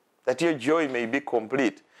that your joy may be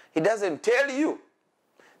complete, he doesn't tell you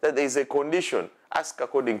that there is a condition, ask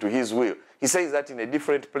according to his will. He says that in a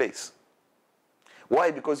different place.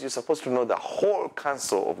 Why? Because you're supposed to know the whole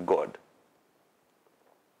counsel of God.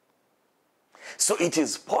 So it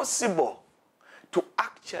is possible to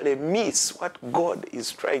actually miss what God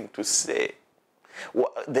is trying to say.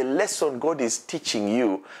 The lesson God is teaching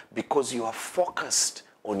you because you are focused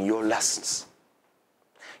on your lusts.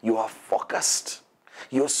 You are focused.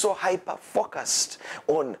 You're so hyper-focused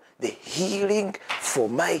on the healing for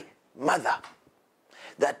my mother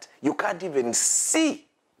that you can't even see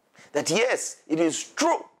that, yes, it is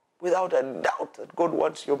true without a doubt that God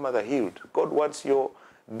wants your mother healed. God wants your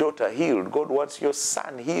daughter healed. God wants your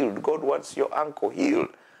son healed. God wants your uncle healed.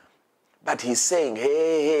 But he's saying,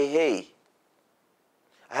 hey,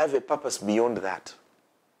 I have a purpose beyond that.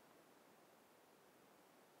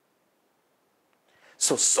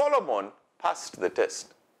 So Solomon passed the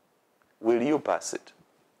test. Will you pass it?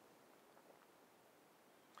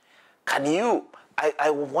 Can you? I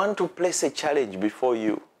want to place a challenge before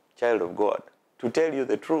you, child of God, to tell you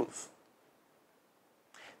the truth.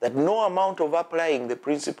 That no amount of applying the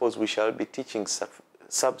principles we shall be teaching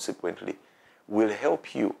subsequently will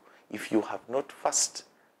help you if you have not first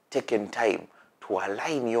taken time to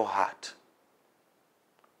align your heart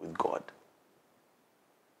with God.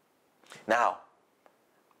 Now,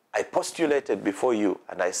 I postulated before you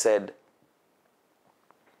and I said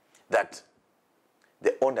that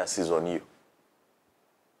the onus is on you.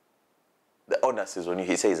 The onus is on you.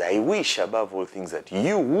 He says, I wish above all things that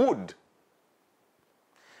you would.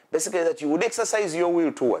 Basically, that you would exercise your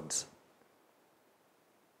will towards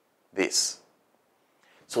this.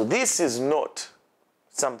 So this is not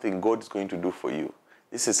something God is going to do for you.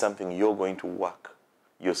 This is something you're going to work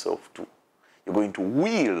yourself to. You're going to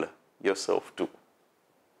will yourself to.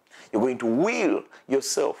 You're going to will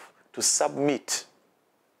yourself to submit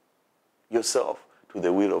yourself to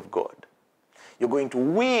the will of God. You're going to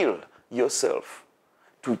will yourself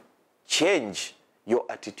to change your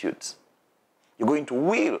attitudes. You're going to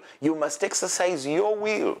will. You must exercise your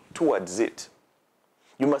will towards it.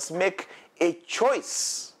 You must make a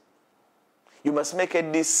choice. You must make a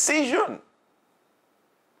decision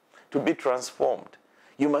to be transformed.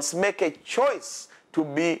 You must make a choice to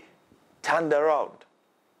be turned around,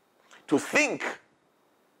 to think.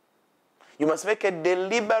 You must make a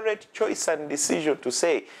deliberate choice and decision to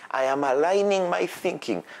say, I am aligning my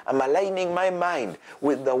thinking, I'm aligning my mind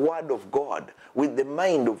with the Word of God, with the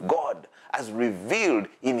mind of God as revealed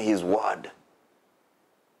in His Word.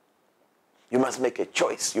 You must make a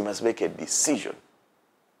choice, you must make a decision.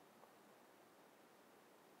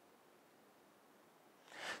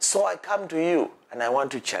 So I come to you and I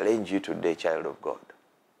want to challenge you today, child of God.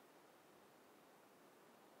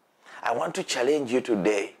 I want to challenge you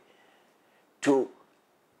today to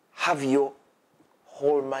have your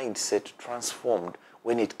whole mindset transformed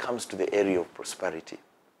when it comes to the area of prosperity.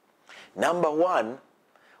 Number one,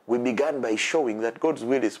 we began by showing that God's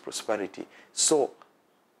will is prosperity. So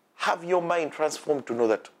have your mind transformed to know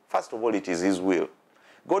that, first of all, it is His will.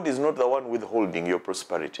 God is not the one withholding your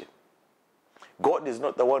prosperity. God is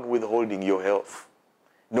not the one withholding your health.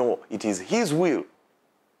 No, it is His will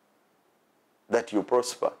that you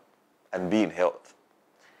prosper and be in health.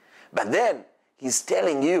 But then He's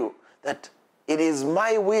telling you that It is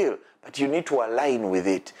my will, but you need to align with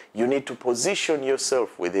it. You need to position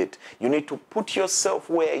yourself with it. You need to put yourself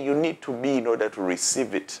where you need to be in order to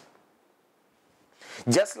receive it.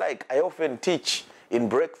 Just like I often teach in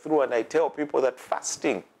Breakthrough, and I tell people that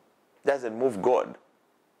fasting doesn't move God.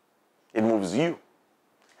 It moves you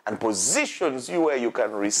and positions you where you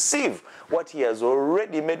can receive what he has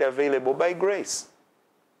already made available by grace.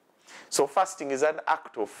 So fasting is an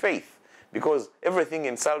act of faith, because everything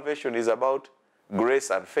in salvation is about grace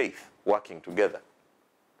and faith working together.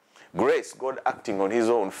 Grace, God acting on his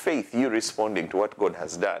own. Faith, you responding to what God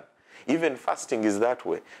has done. Even fasting is that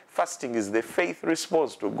way. Fasting is the faith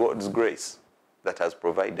response to God's grace that has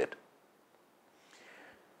provided.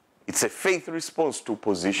 It's a faith response to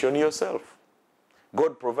position yourself.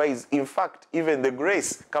 God provides. In fact, even the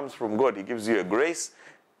grace comes from God. He gives you a grace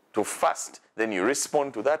to fast, then you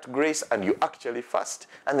respond to that grace and you actually fast,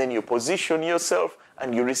 and then you position yourself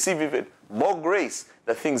and you receive even more grace,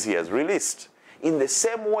 the things he has released. In the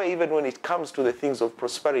same way, even when it comes to the things of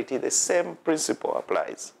prosperity, the same principle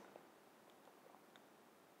applies.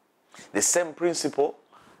 The same principle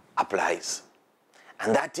applies.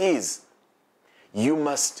 And that is, you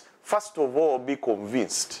must first of all be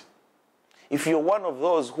convinced. If you're one of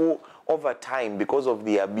those who over time, because of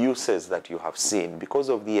the abuses that you have seen, because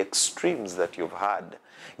of the extremes that you've had,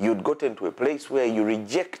 you'd gotten to a place where you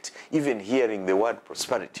reject even hearing the word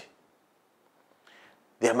prosperity.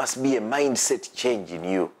 There must be a mindset change in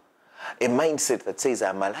you. A mindset that says,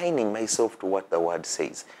 I'm aligning myself to what the word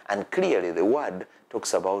says. And clearly the word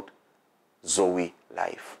talks about ZOE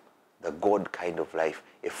life, the God kind of life,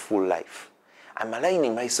 a full life. I'm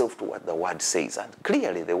aligning myself to what the word says. And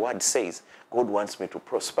clearly the word says, God wants me to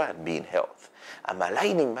prosper and be in health. I'm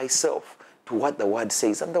aligning myself to what the word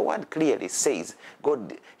says. And the word clearly says,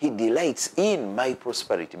 God, he delights in my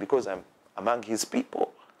prosperity because I'm among his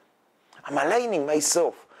people. I'm aligning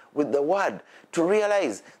myself with the word to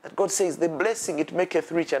realize that God says, the blessing, it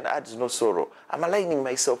maketh rich and adds no sorrow. I'm aligning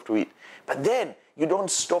myself to it. But then you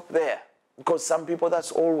don't stop there, because some people,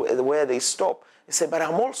 that's all where they stop. They say, but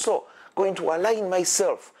I'm also going to align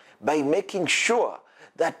myself by making sure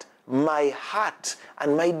that my heart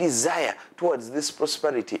and my desire towards this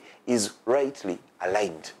prosperity is rightly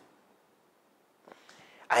aligned.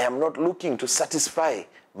 I am not looking to satisfy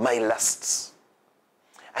my lusts.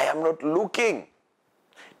 I am not looking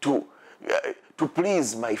to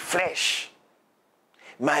please my flesh,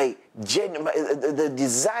 the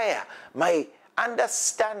desire, my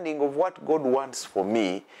understanding of what God wants for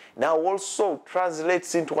me now also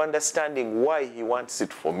translates into understanding why he wants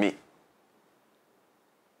it for me.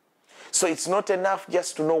 So it's not enough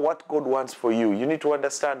just to know what God wants for you. You need to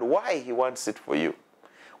understand why he wants it for you.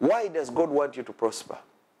 Why does God want you to prosper?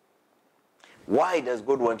 Why does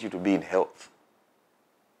God want you to be in health?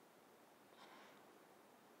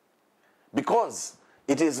 Because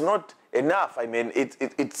it is not enough. I mean,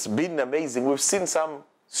 it's been amazing. We've seen some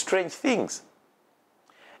strange things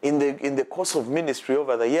in the course of ministry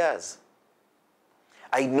over the years.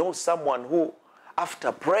 I know someone who,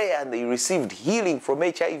 after prayer and they received healing from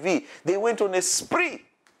HIV, they went on a spree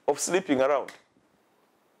of sleeping around.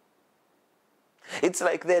 It's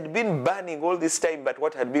like they had been burning all this time, but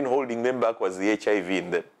what had been holding them back was the HIV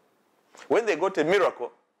in them. When they got a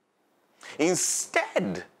miracle,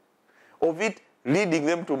 instead of it leading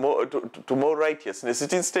them to more righteousness,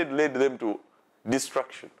 it instead led them to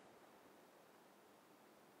destruction.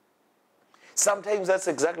 Sometimes that's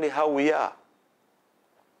exactly how we are.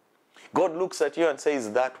 God looks at you and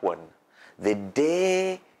says, that one, the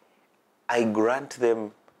day I grant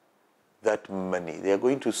them that money, they are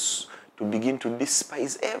going to begin to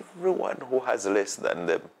despise everyone who has less than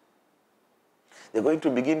them. They're going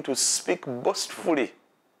to begin to speak boastfully.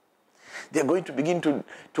 They're going to begin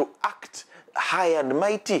to act high and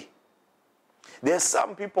mighty. There are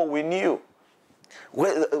some people we knew,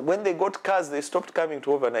 when they got cars, they stopped coming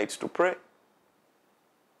to overnight to pray.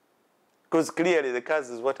 Because clearly the cars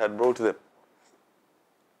is what had brought them.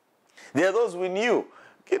 There are those we knew,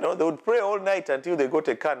 they would pray all night until they got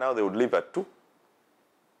a car. Now they would leave at 2.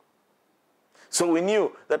 So we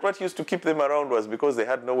knew that what used to keep them around was because they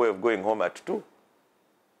had no way of going home at 2.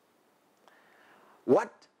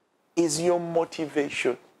 What is your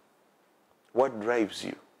motivation? What drives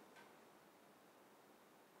you?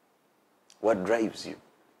 What drives you?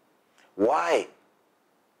 Why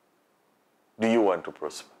do you want to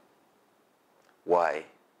prosper? Why?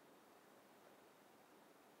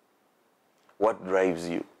 What drives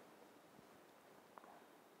you?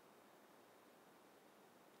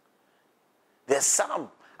 There's some.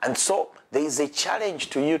 And so there is a challenge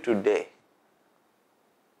to you today.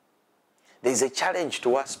 There is a challenge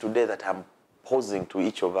to us today that I'm posing to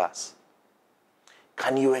each of us.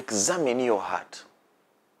 Can you examine your heart?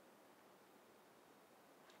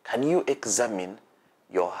 Can you examine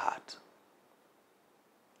your heart?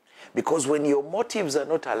 Because when your motives are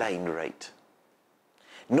not aligned right,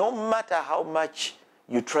 no matter how much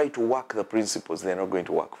you try to work the principles, they're not going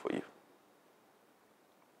to work for you.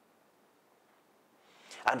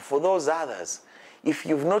 And for those others, if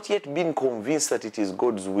you've not yet been convinced that it is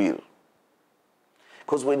God's will,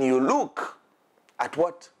 because when you look at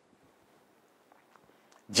what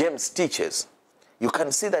James teaches, you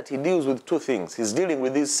can see that he deals with two things. He's dealing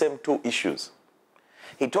with these same two issues.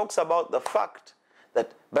 He talks about the fact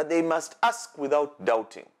that, but they must ask without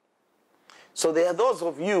doubting. So there are those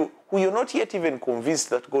of you who you're not yet even convinced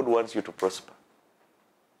that God wants you to prosper.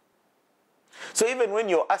 So even when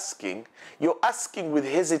you're asking with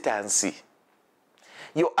hesitancy.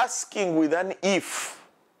 You're asking with an if.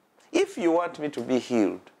 If you want me to be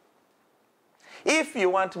healed. If you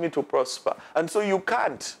want me to prosper. And so you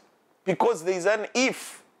can't, because there is an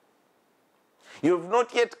if. You've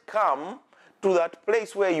not yet come to that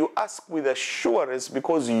place where you ask with assurance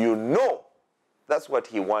because you know that's what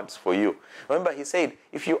he wants for you. Remember, he said,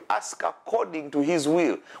 if you ask according to his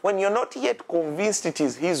will, when you're not yet convinced it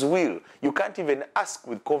is his will, you can't even ask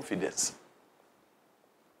with confidence.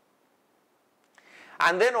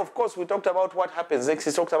 And then, of course, we talked about what happens next.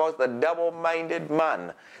 He talked about the double-minded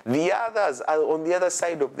man. The others are on the other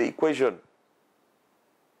side of the equation.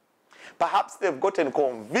 Perhaps they've gotten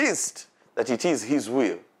convinced that it is his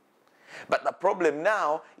will. But the problem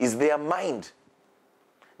now is their mind.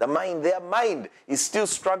 Their mind is still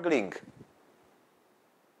struggling.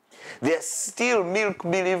 They're still milk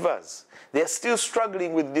believers. They're still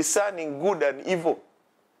struggling with discerning good and evil.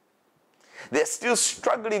 They're still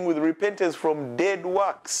struggling with repentance from dead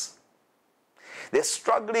works. They're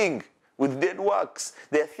struggling with dead works.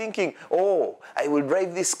 They're thinking, oh, I will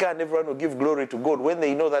drive this car and everyone will give glory to God, when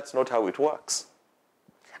they know that's not how it works.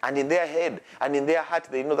 And in their head and in their heart,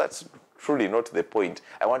 they know that's truly not the point.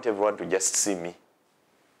 I want everyone to just see me.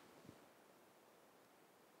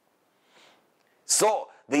 So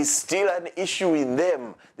there's still an issue in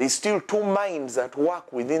them. There's still two minds at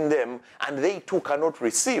work within them, and they too cannot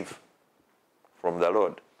receive from the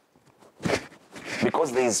Lord.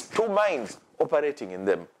 Because there's two minds operating in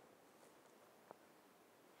them.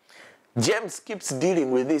 James keeps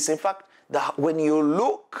dealing with this. In fact, when you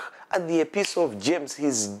look at the epistle of James,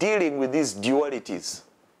 he's dealing with these dualities.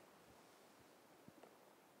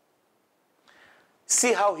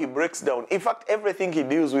 See how he breaks down. In fact, everything he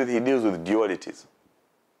deals with dualities.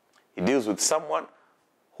 He deals with someone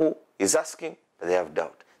who is asking, but they have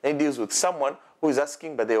doubt. Then he deals with someone who is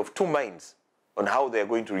asking, but they have two minds on how they are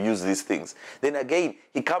going to use these things. Then again,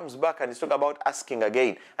 he comes back and he's talking about asking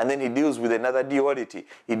again. And then he deals with another duality.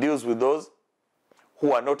 He deals with those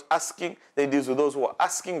who are not asking. Then he deals with those who are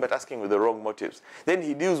asking, but asking with the wrong motives. Then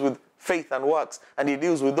he deals with faith and works. And he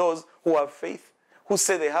deals with those who have faith, who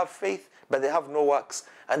say they have faith, but they have no works.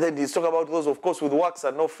 And then he's talking about those, of course, with works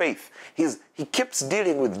and no faith. He keeps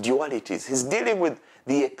dealing with dualities. He's dealing with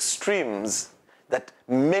the extremes that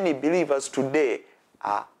many believers today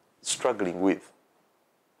are struggling with.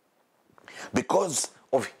 Because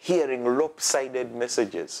of hearing lopsided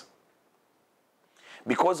messages.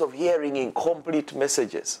 Because of hearing incomplete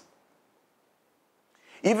messages.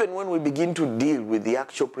 Even when we begin to deal with the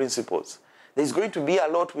actual principles, there's going to be a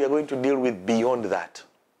lot we are going to deal with beyond that.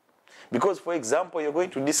 Because, for example, you're going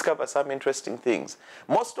to discover some interesting things.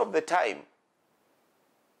 Most of the time,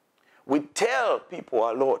 we tell people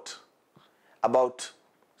a lot about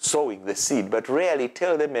sowing the seed, but rarely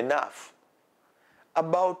tell them enough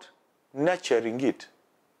about nurturing it,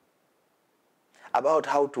 about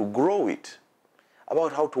how to grow it,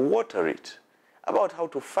 about how to water it, about how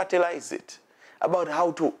to fertilize it, about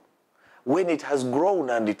how to, when it has grown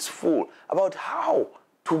and it's full, about how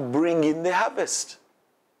to bring in the harvest.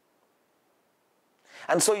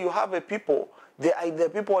 And so you have a people, there are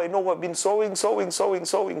people I know who have been sowing,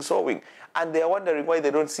 and they are wondering why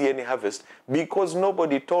they don't see any harvest, because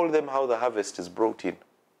nobody told them how the harvest is brought in.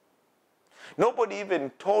 Nobody even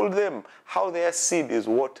told them how their seed is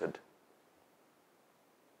watered.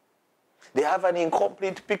 They have an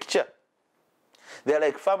incomplete picture. They're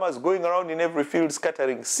like farmers going around in every field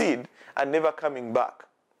scattering seed and never coming back.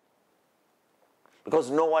 Because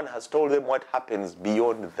no one has told them what happens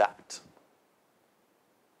beyond that.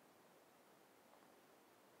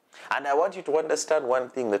 And I want you to understand one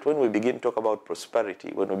thing, that when we begin to talk about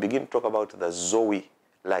prosperity, when we begin to talk about the ZOE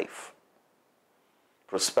life,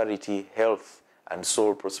 prosperity, health, and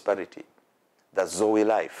soul prosperity, the ZOE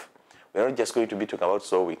life, we're not just going to be talking about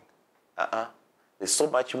sowing. There's so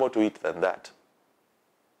much more to it than that.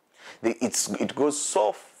 It goes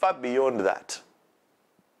so far beyond that.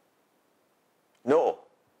 No.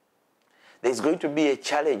 There's going to be a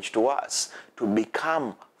challenge to us to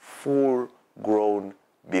become full-grown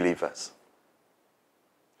believers.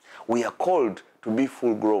 We are called to be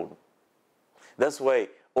full-grown. That's why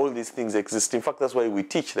all these things exist. In fact, that's why we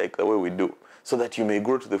teach like the way we do, so that you may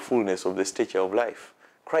grow to the fullness of the stature of life.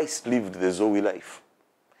 Christ lived the ZOE life.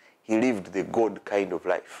 He lived the God kind of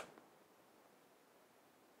life.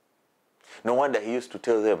 No wonder he used to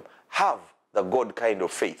tell them, have the God kind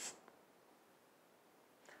of faith.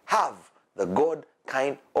 Have the God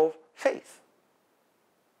kind of faith.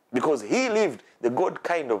 Because he lived the God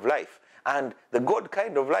kind of life. And the God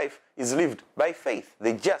kind of life is lived by faith.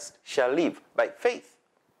 The just shall live by faith.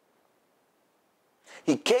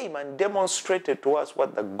 He came and demonstrated to us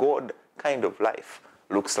what the God kind of life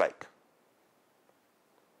looks like.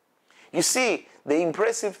 You see, the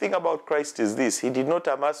impressive thing about Christ is this: he did not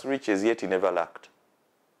amass riches, yet he never lacked.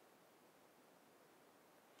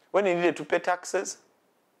 When he needed to pay taxes,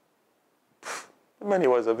 the money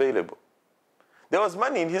was available. There was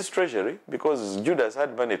money in his treasury because Judas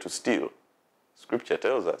had money to steal. Scripture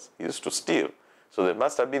tells us he used to steal. So there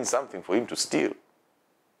must have been something for him to steal.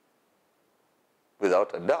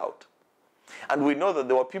 Without a doubt. And we know that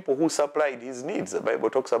there were people who supplied his needs. The Bible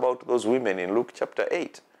talks about those women in Luke chapter 8.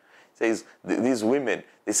 It says these women,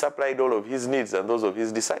 they supplied all of his needs and those of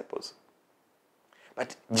his disciples.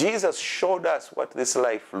 But Jesus showed us what this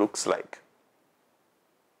life looks like.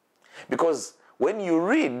 Because when you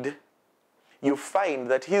read, you find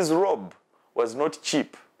that his robe was not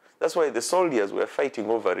cheap. That's why the soldiers were fighting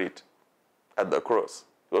over it at the cross.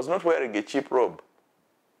 He was not wearing a cheap robe.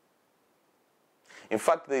 In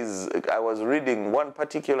fact, I was reading one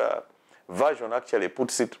particular version actually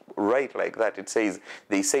puts it right like that. It says,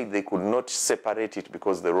 they said they could not separate it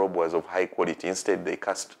because the robe was of high quality. Instead, they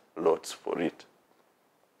cast lots for it.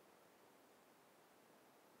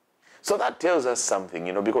 So that tells us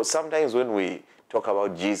something, because sometimes when we talk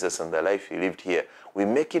about Jesus and the life he lived here, we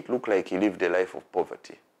make it look like he lived a life of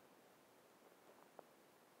poverty.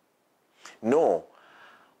 No.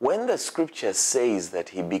 When the scripture says that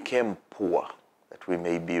he became poor, that we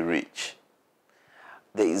may be rich,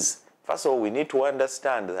 first of all, we need to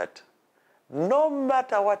understand that no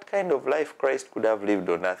matter what kind of life Christ could have lived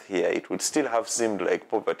on earth here, it would still have seemed like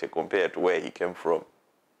poverty compared to where he came from.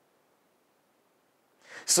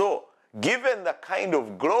 So, given the kind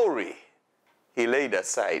of glory he laid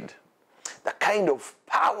aside, the kind of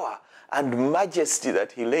power and majesty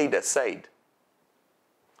that he laid aside,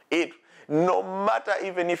 no matter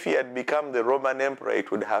even if he had become the Roman emperor,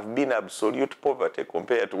 it would have been absolute poverty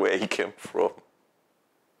compared to where he came from.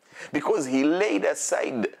 Because he laid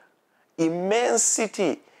aside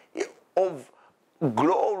immensity of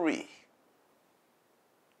glory.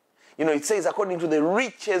 It says according to the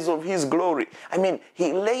riches of his glory. I mean,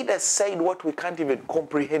 he laid aside what we can't even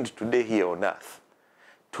comprehend today here on earth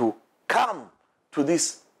to come to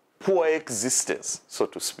this poor existence, so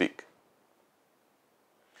to speak.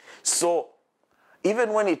 So,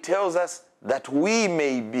 even when he tells us that we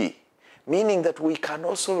may be, meaning that we can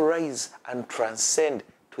also rise and transcend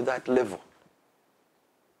to that level.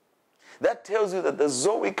 That tells you that the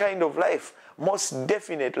ZOE kind of life most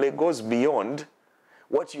definitely goes beyond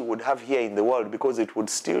what you would have here in the world, because it would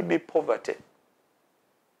still be poverty.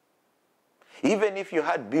 Even if you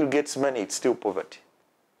had Bill Gates' money, it's still poverty.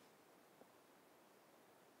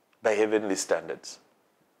 By heavenly standards.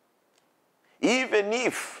 Even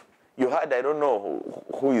if you had, I don't know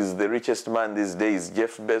who is the richest man these days,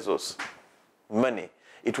 Jeff Bezos, money,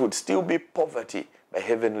 it would still be poverty by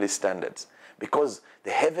heavenly standards. Because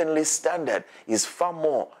the heavenly standard is far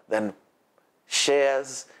more than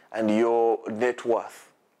shares and your net worth.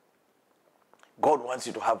 God wants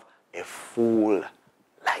you to have a full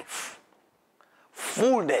life.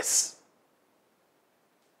 Fullness.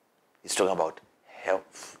 He's talking about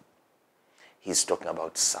health. He's talking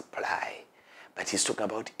about supply. But he's talking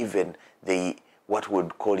about even what we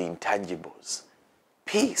would call intangibles.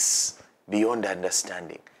 Peace beyond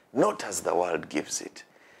understanding, not as the world gives it.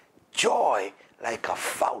 Joy like a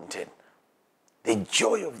fountain. The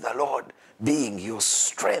joy of the Lord being your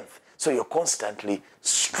strength. So you're constantly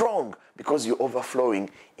strong because you're overflowing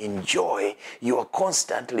in joy. You are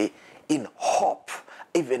constantly in hope,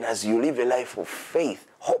 even as you live a life of faith,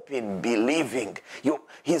 hope in believing.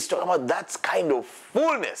 He's talking about that kind of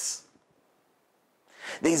fullness.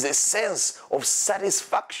 There is a sense of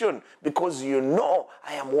satisfaction because you know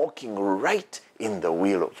I am walking right in the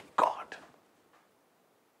will of God.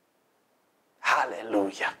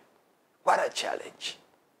 Hallelujah. What a challenge.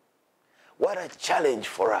 What a challenge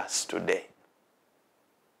for us today.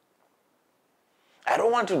 I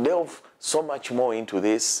don't want to delve so much more into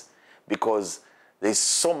this because there's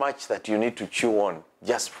so much that you need to chew on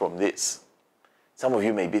just from this. Some of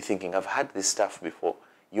you may be thinking, I've had this stuff before.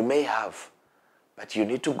 You may have, but you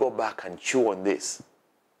need to go back and chew on this.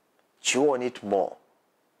 Chew on it more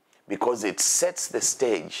because it sets the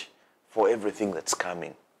stage for everything that's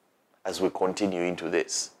coming as we continue into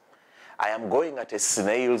this. I am going at a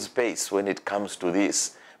snail's pace when it comes to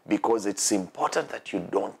this because it's important that you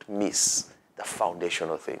don't miss the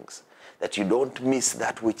foundational things, that you don't miss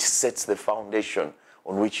that which sets the foundation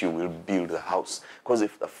on which you will build the house. Because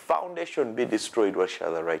if the foundation be destroyed, what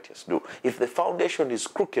shall the righteous do? If the foundation is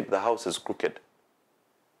crooked, the house is crooked.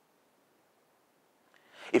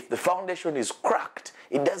 If the foundation is cracked,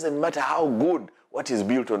 it doesn't matter how good what is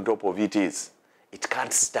built on top of it is. It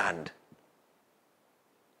can't stand.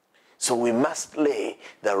 So we must lay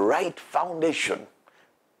the right foundation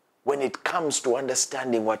when it comes to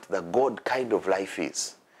understanding what the God kind of life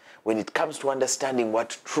is, when it comes to understanding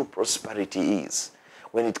what true prosperity is,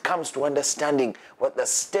 when it comes to understanding what the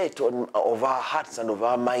state of our hearts and of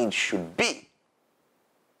our minds should be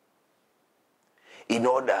in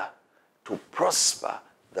order to prosper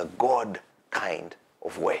the God kind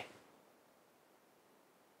of way.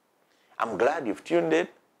 I'm glad you've tuned in.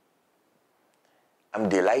 I'm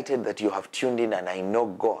delighted that you have tuned in, and I know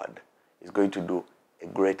God is going to do a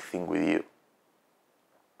great thing with you.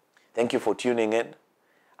 Thank you for tuning in,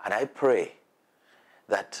 and I pray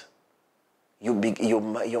that your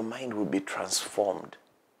mind will be transformed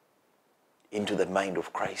into the mind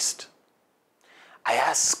of Christ. I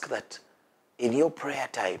ask that in your prayer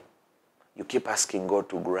time, you keep asking God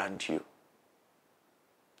to grant you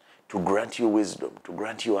wisdom, to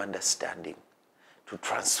grant you understanding, to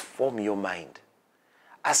transform your mind.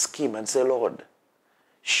 Ask him and say, Lord,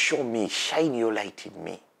 show me, shine your light in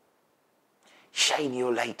me. Shine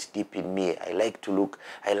your light deep in me.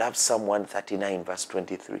 I love Psalm 139 verse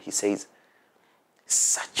 23. He says,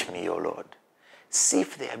 search me, O Lord. See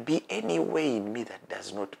if there be any way in me that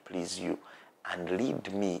does not please you, and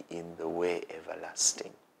lead me in the way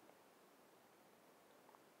everlasting.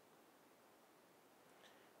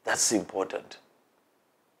 That's important.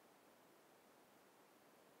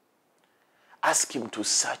 Ask him to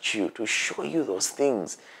search you, to show you those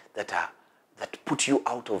things that put you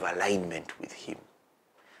out of alignment with him,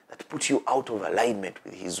 that put you out of alignment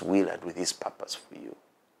with his will and with his purpose for you.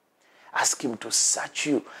 Ask him to search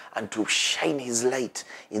you and to shine his light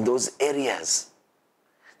in those areas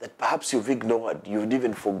that perhaps you've ignored, you've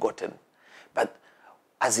even forgotten. But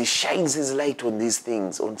as he shines his light on these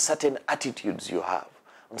things, on certain attitudes you have,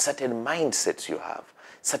 on certain mindsets you have,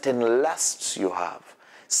 certain lusts you have,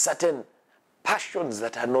 certain passions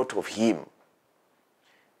that are not of him,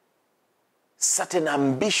 certain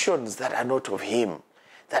ambitions that are not of him,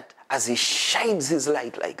 that as he shines his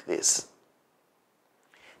light like this,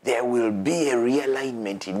 there will be a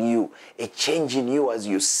realignment in you, a change in you as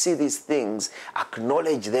you see these things,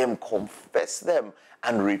 acknowledge them, confess them,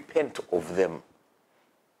 and repent of them.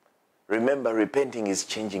 Remember, repenting is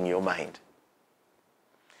changing your mind.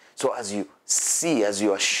 So as you see, as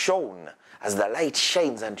you are shown, as the light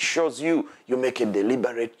shines and shows you, you make a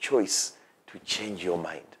deliberate choice to change your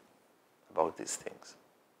mind about these things.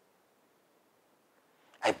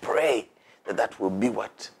 I pray that that will be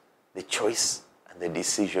what the choice and the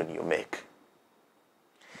decision you make.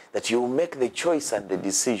 That you will make the choice and the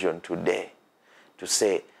decision today to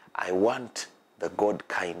say, I want the God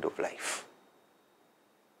kind of life.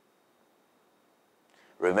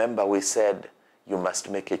 Remember, we said you must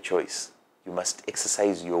make a choice. You must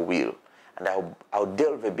exercise your will. And I'll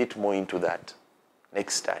delve a bit more into that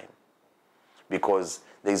next time, because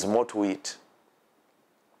there is more to it.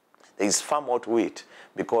 There is far more to it,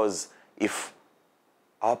 because if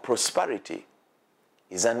our prosperity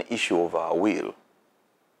is an issue of our will,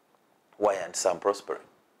 why aren't some prospering?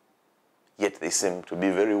 Yet they seem to be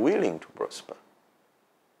very willing to prosper.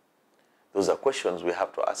 Those are questions we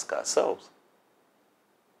have to ask ourselves.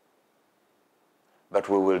 But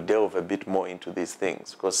we will delve a bit more into these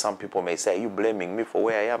things, because some people may say, are you blaming me for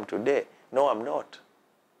where I am today? No, I'm not.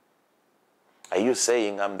 Are you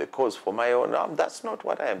saying I'm the cause for my own? No, that's not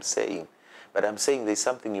what I am saying. But I'm saying there's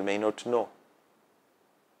something you may not know.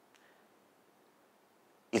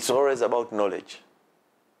 It's always about knowledge.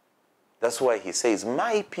 That's why he says,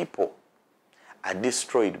 my people are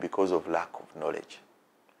destroyed because of lack of knowledge.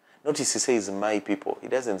 Notice he says, my people. He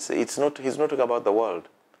doesn't say, he's not talking about the world.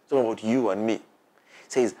 He's talking about you and me.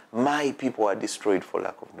 Says, my people are destroyed for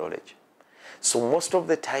lack of knowledge. So most of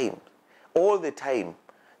the time, all the time,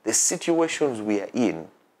 the situations we are in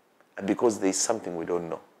because there is something we don't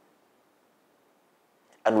know.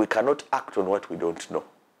 And we cannot act on what we don't know.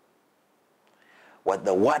 What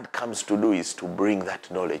the word comes to do is to bring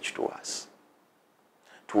that knowledge to us,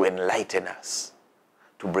 to enlighten us,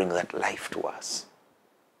 to bring that life to us.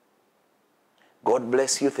 God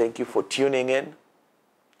bless you. Thank you for tuning in.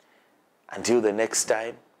 Until the next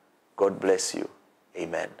time, God bless you.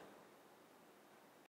 Amen.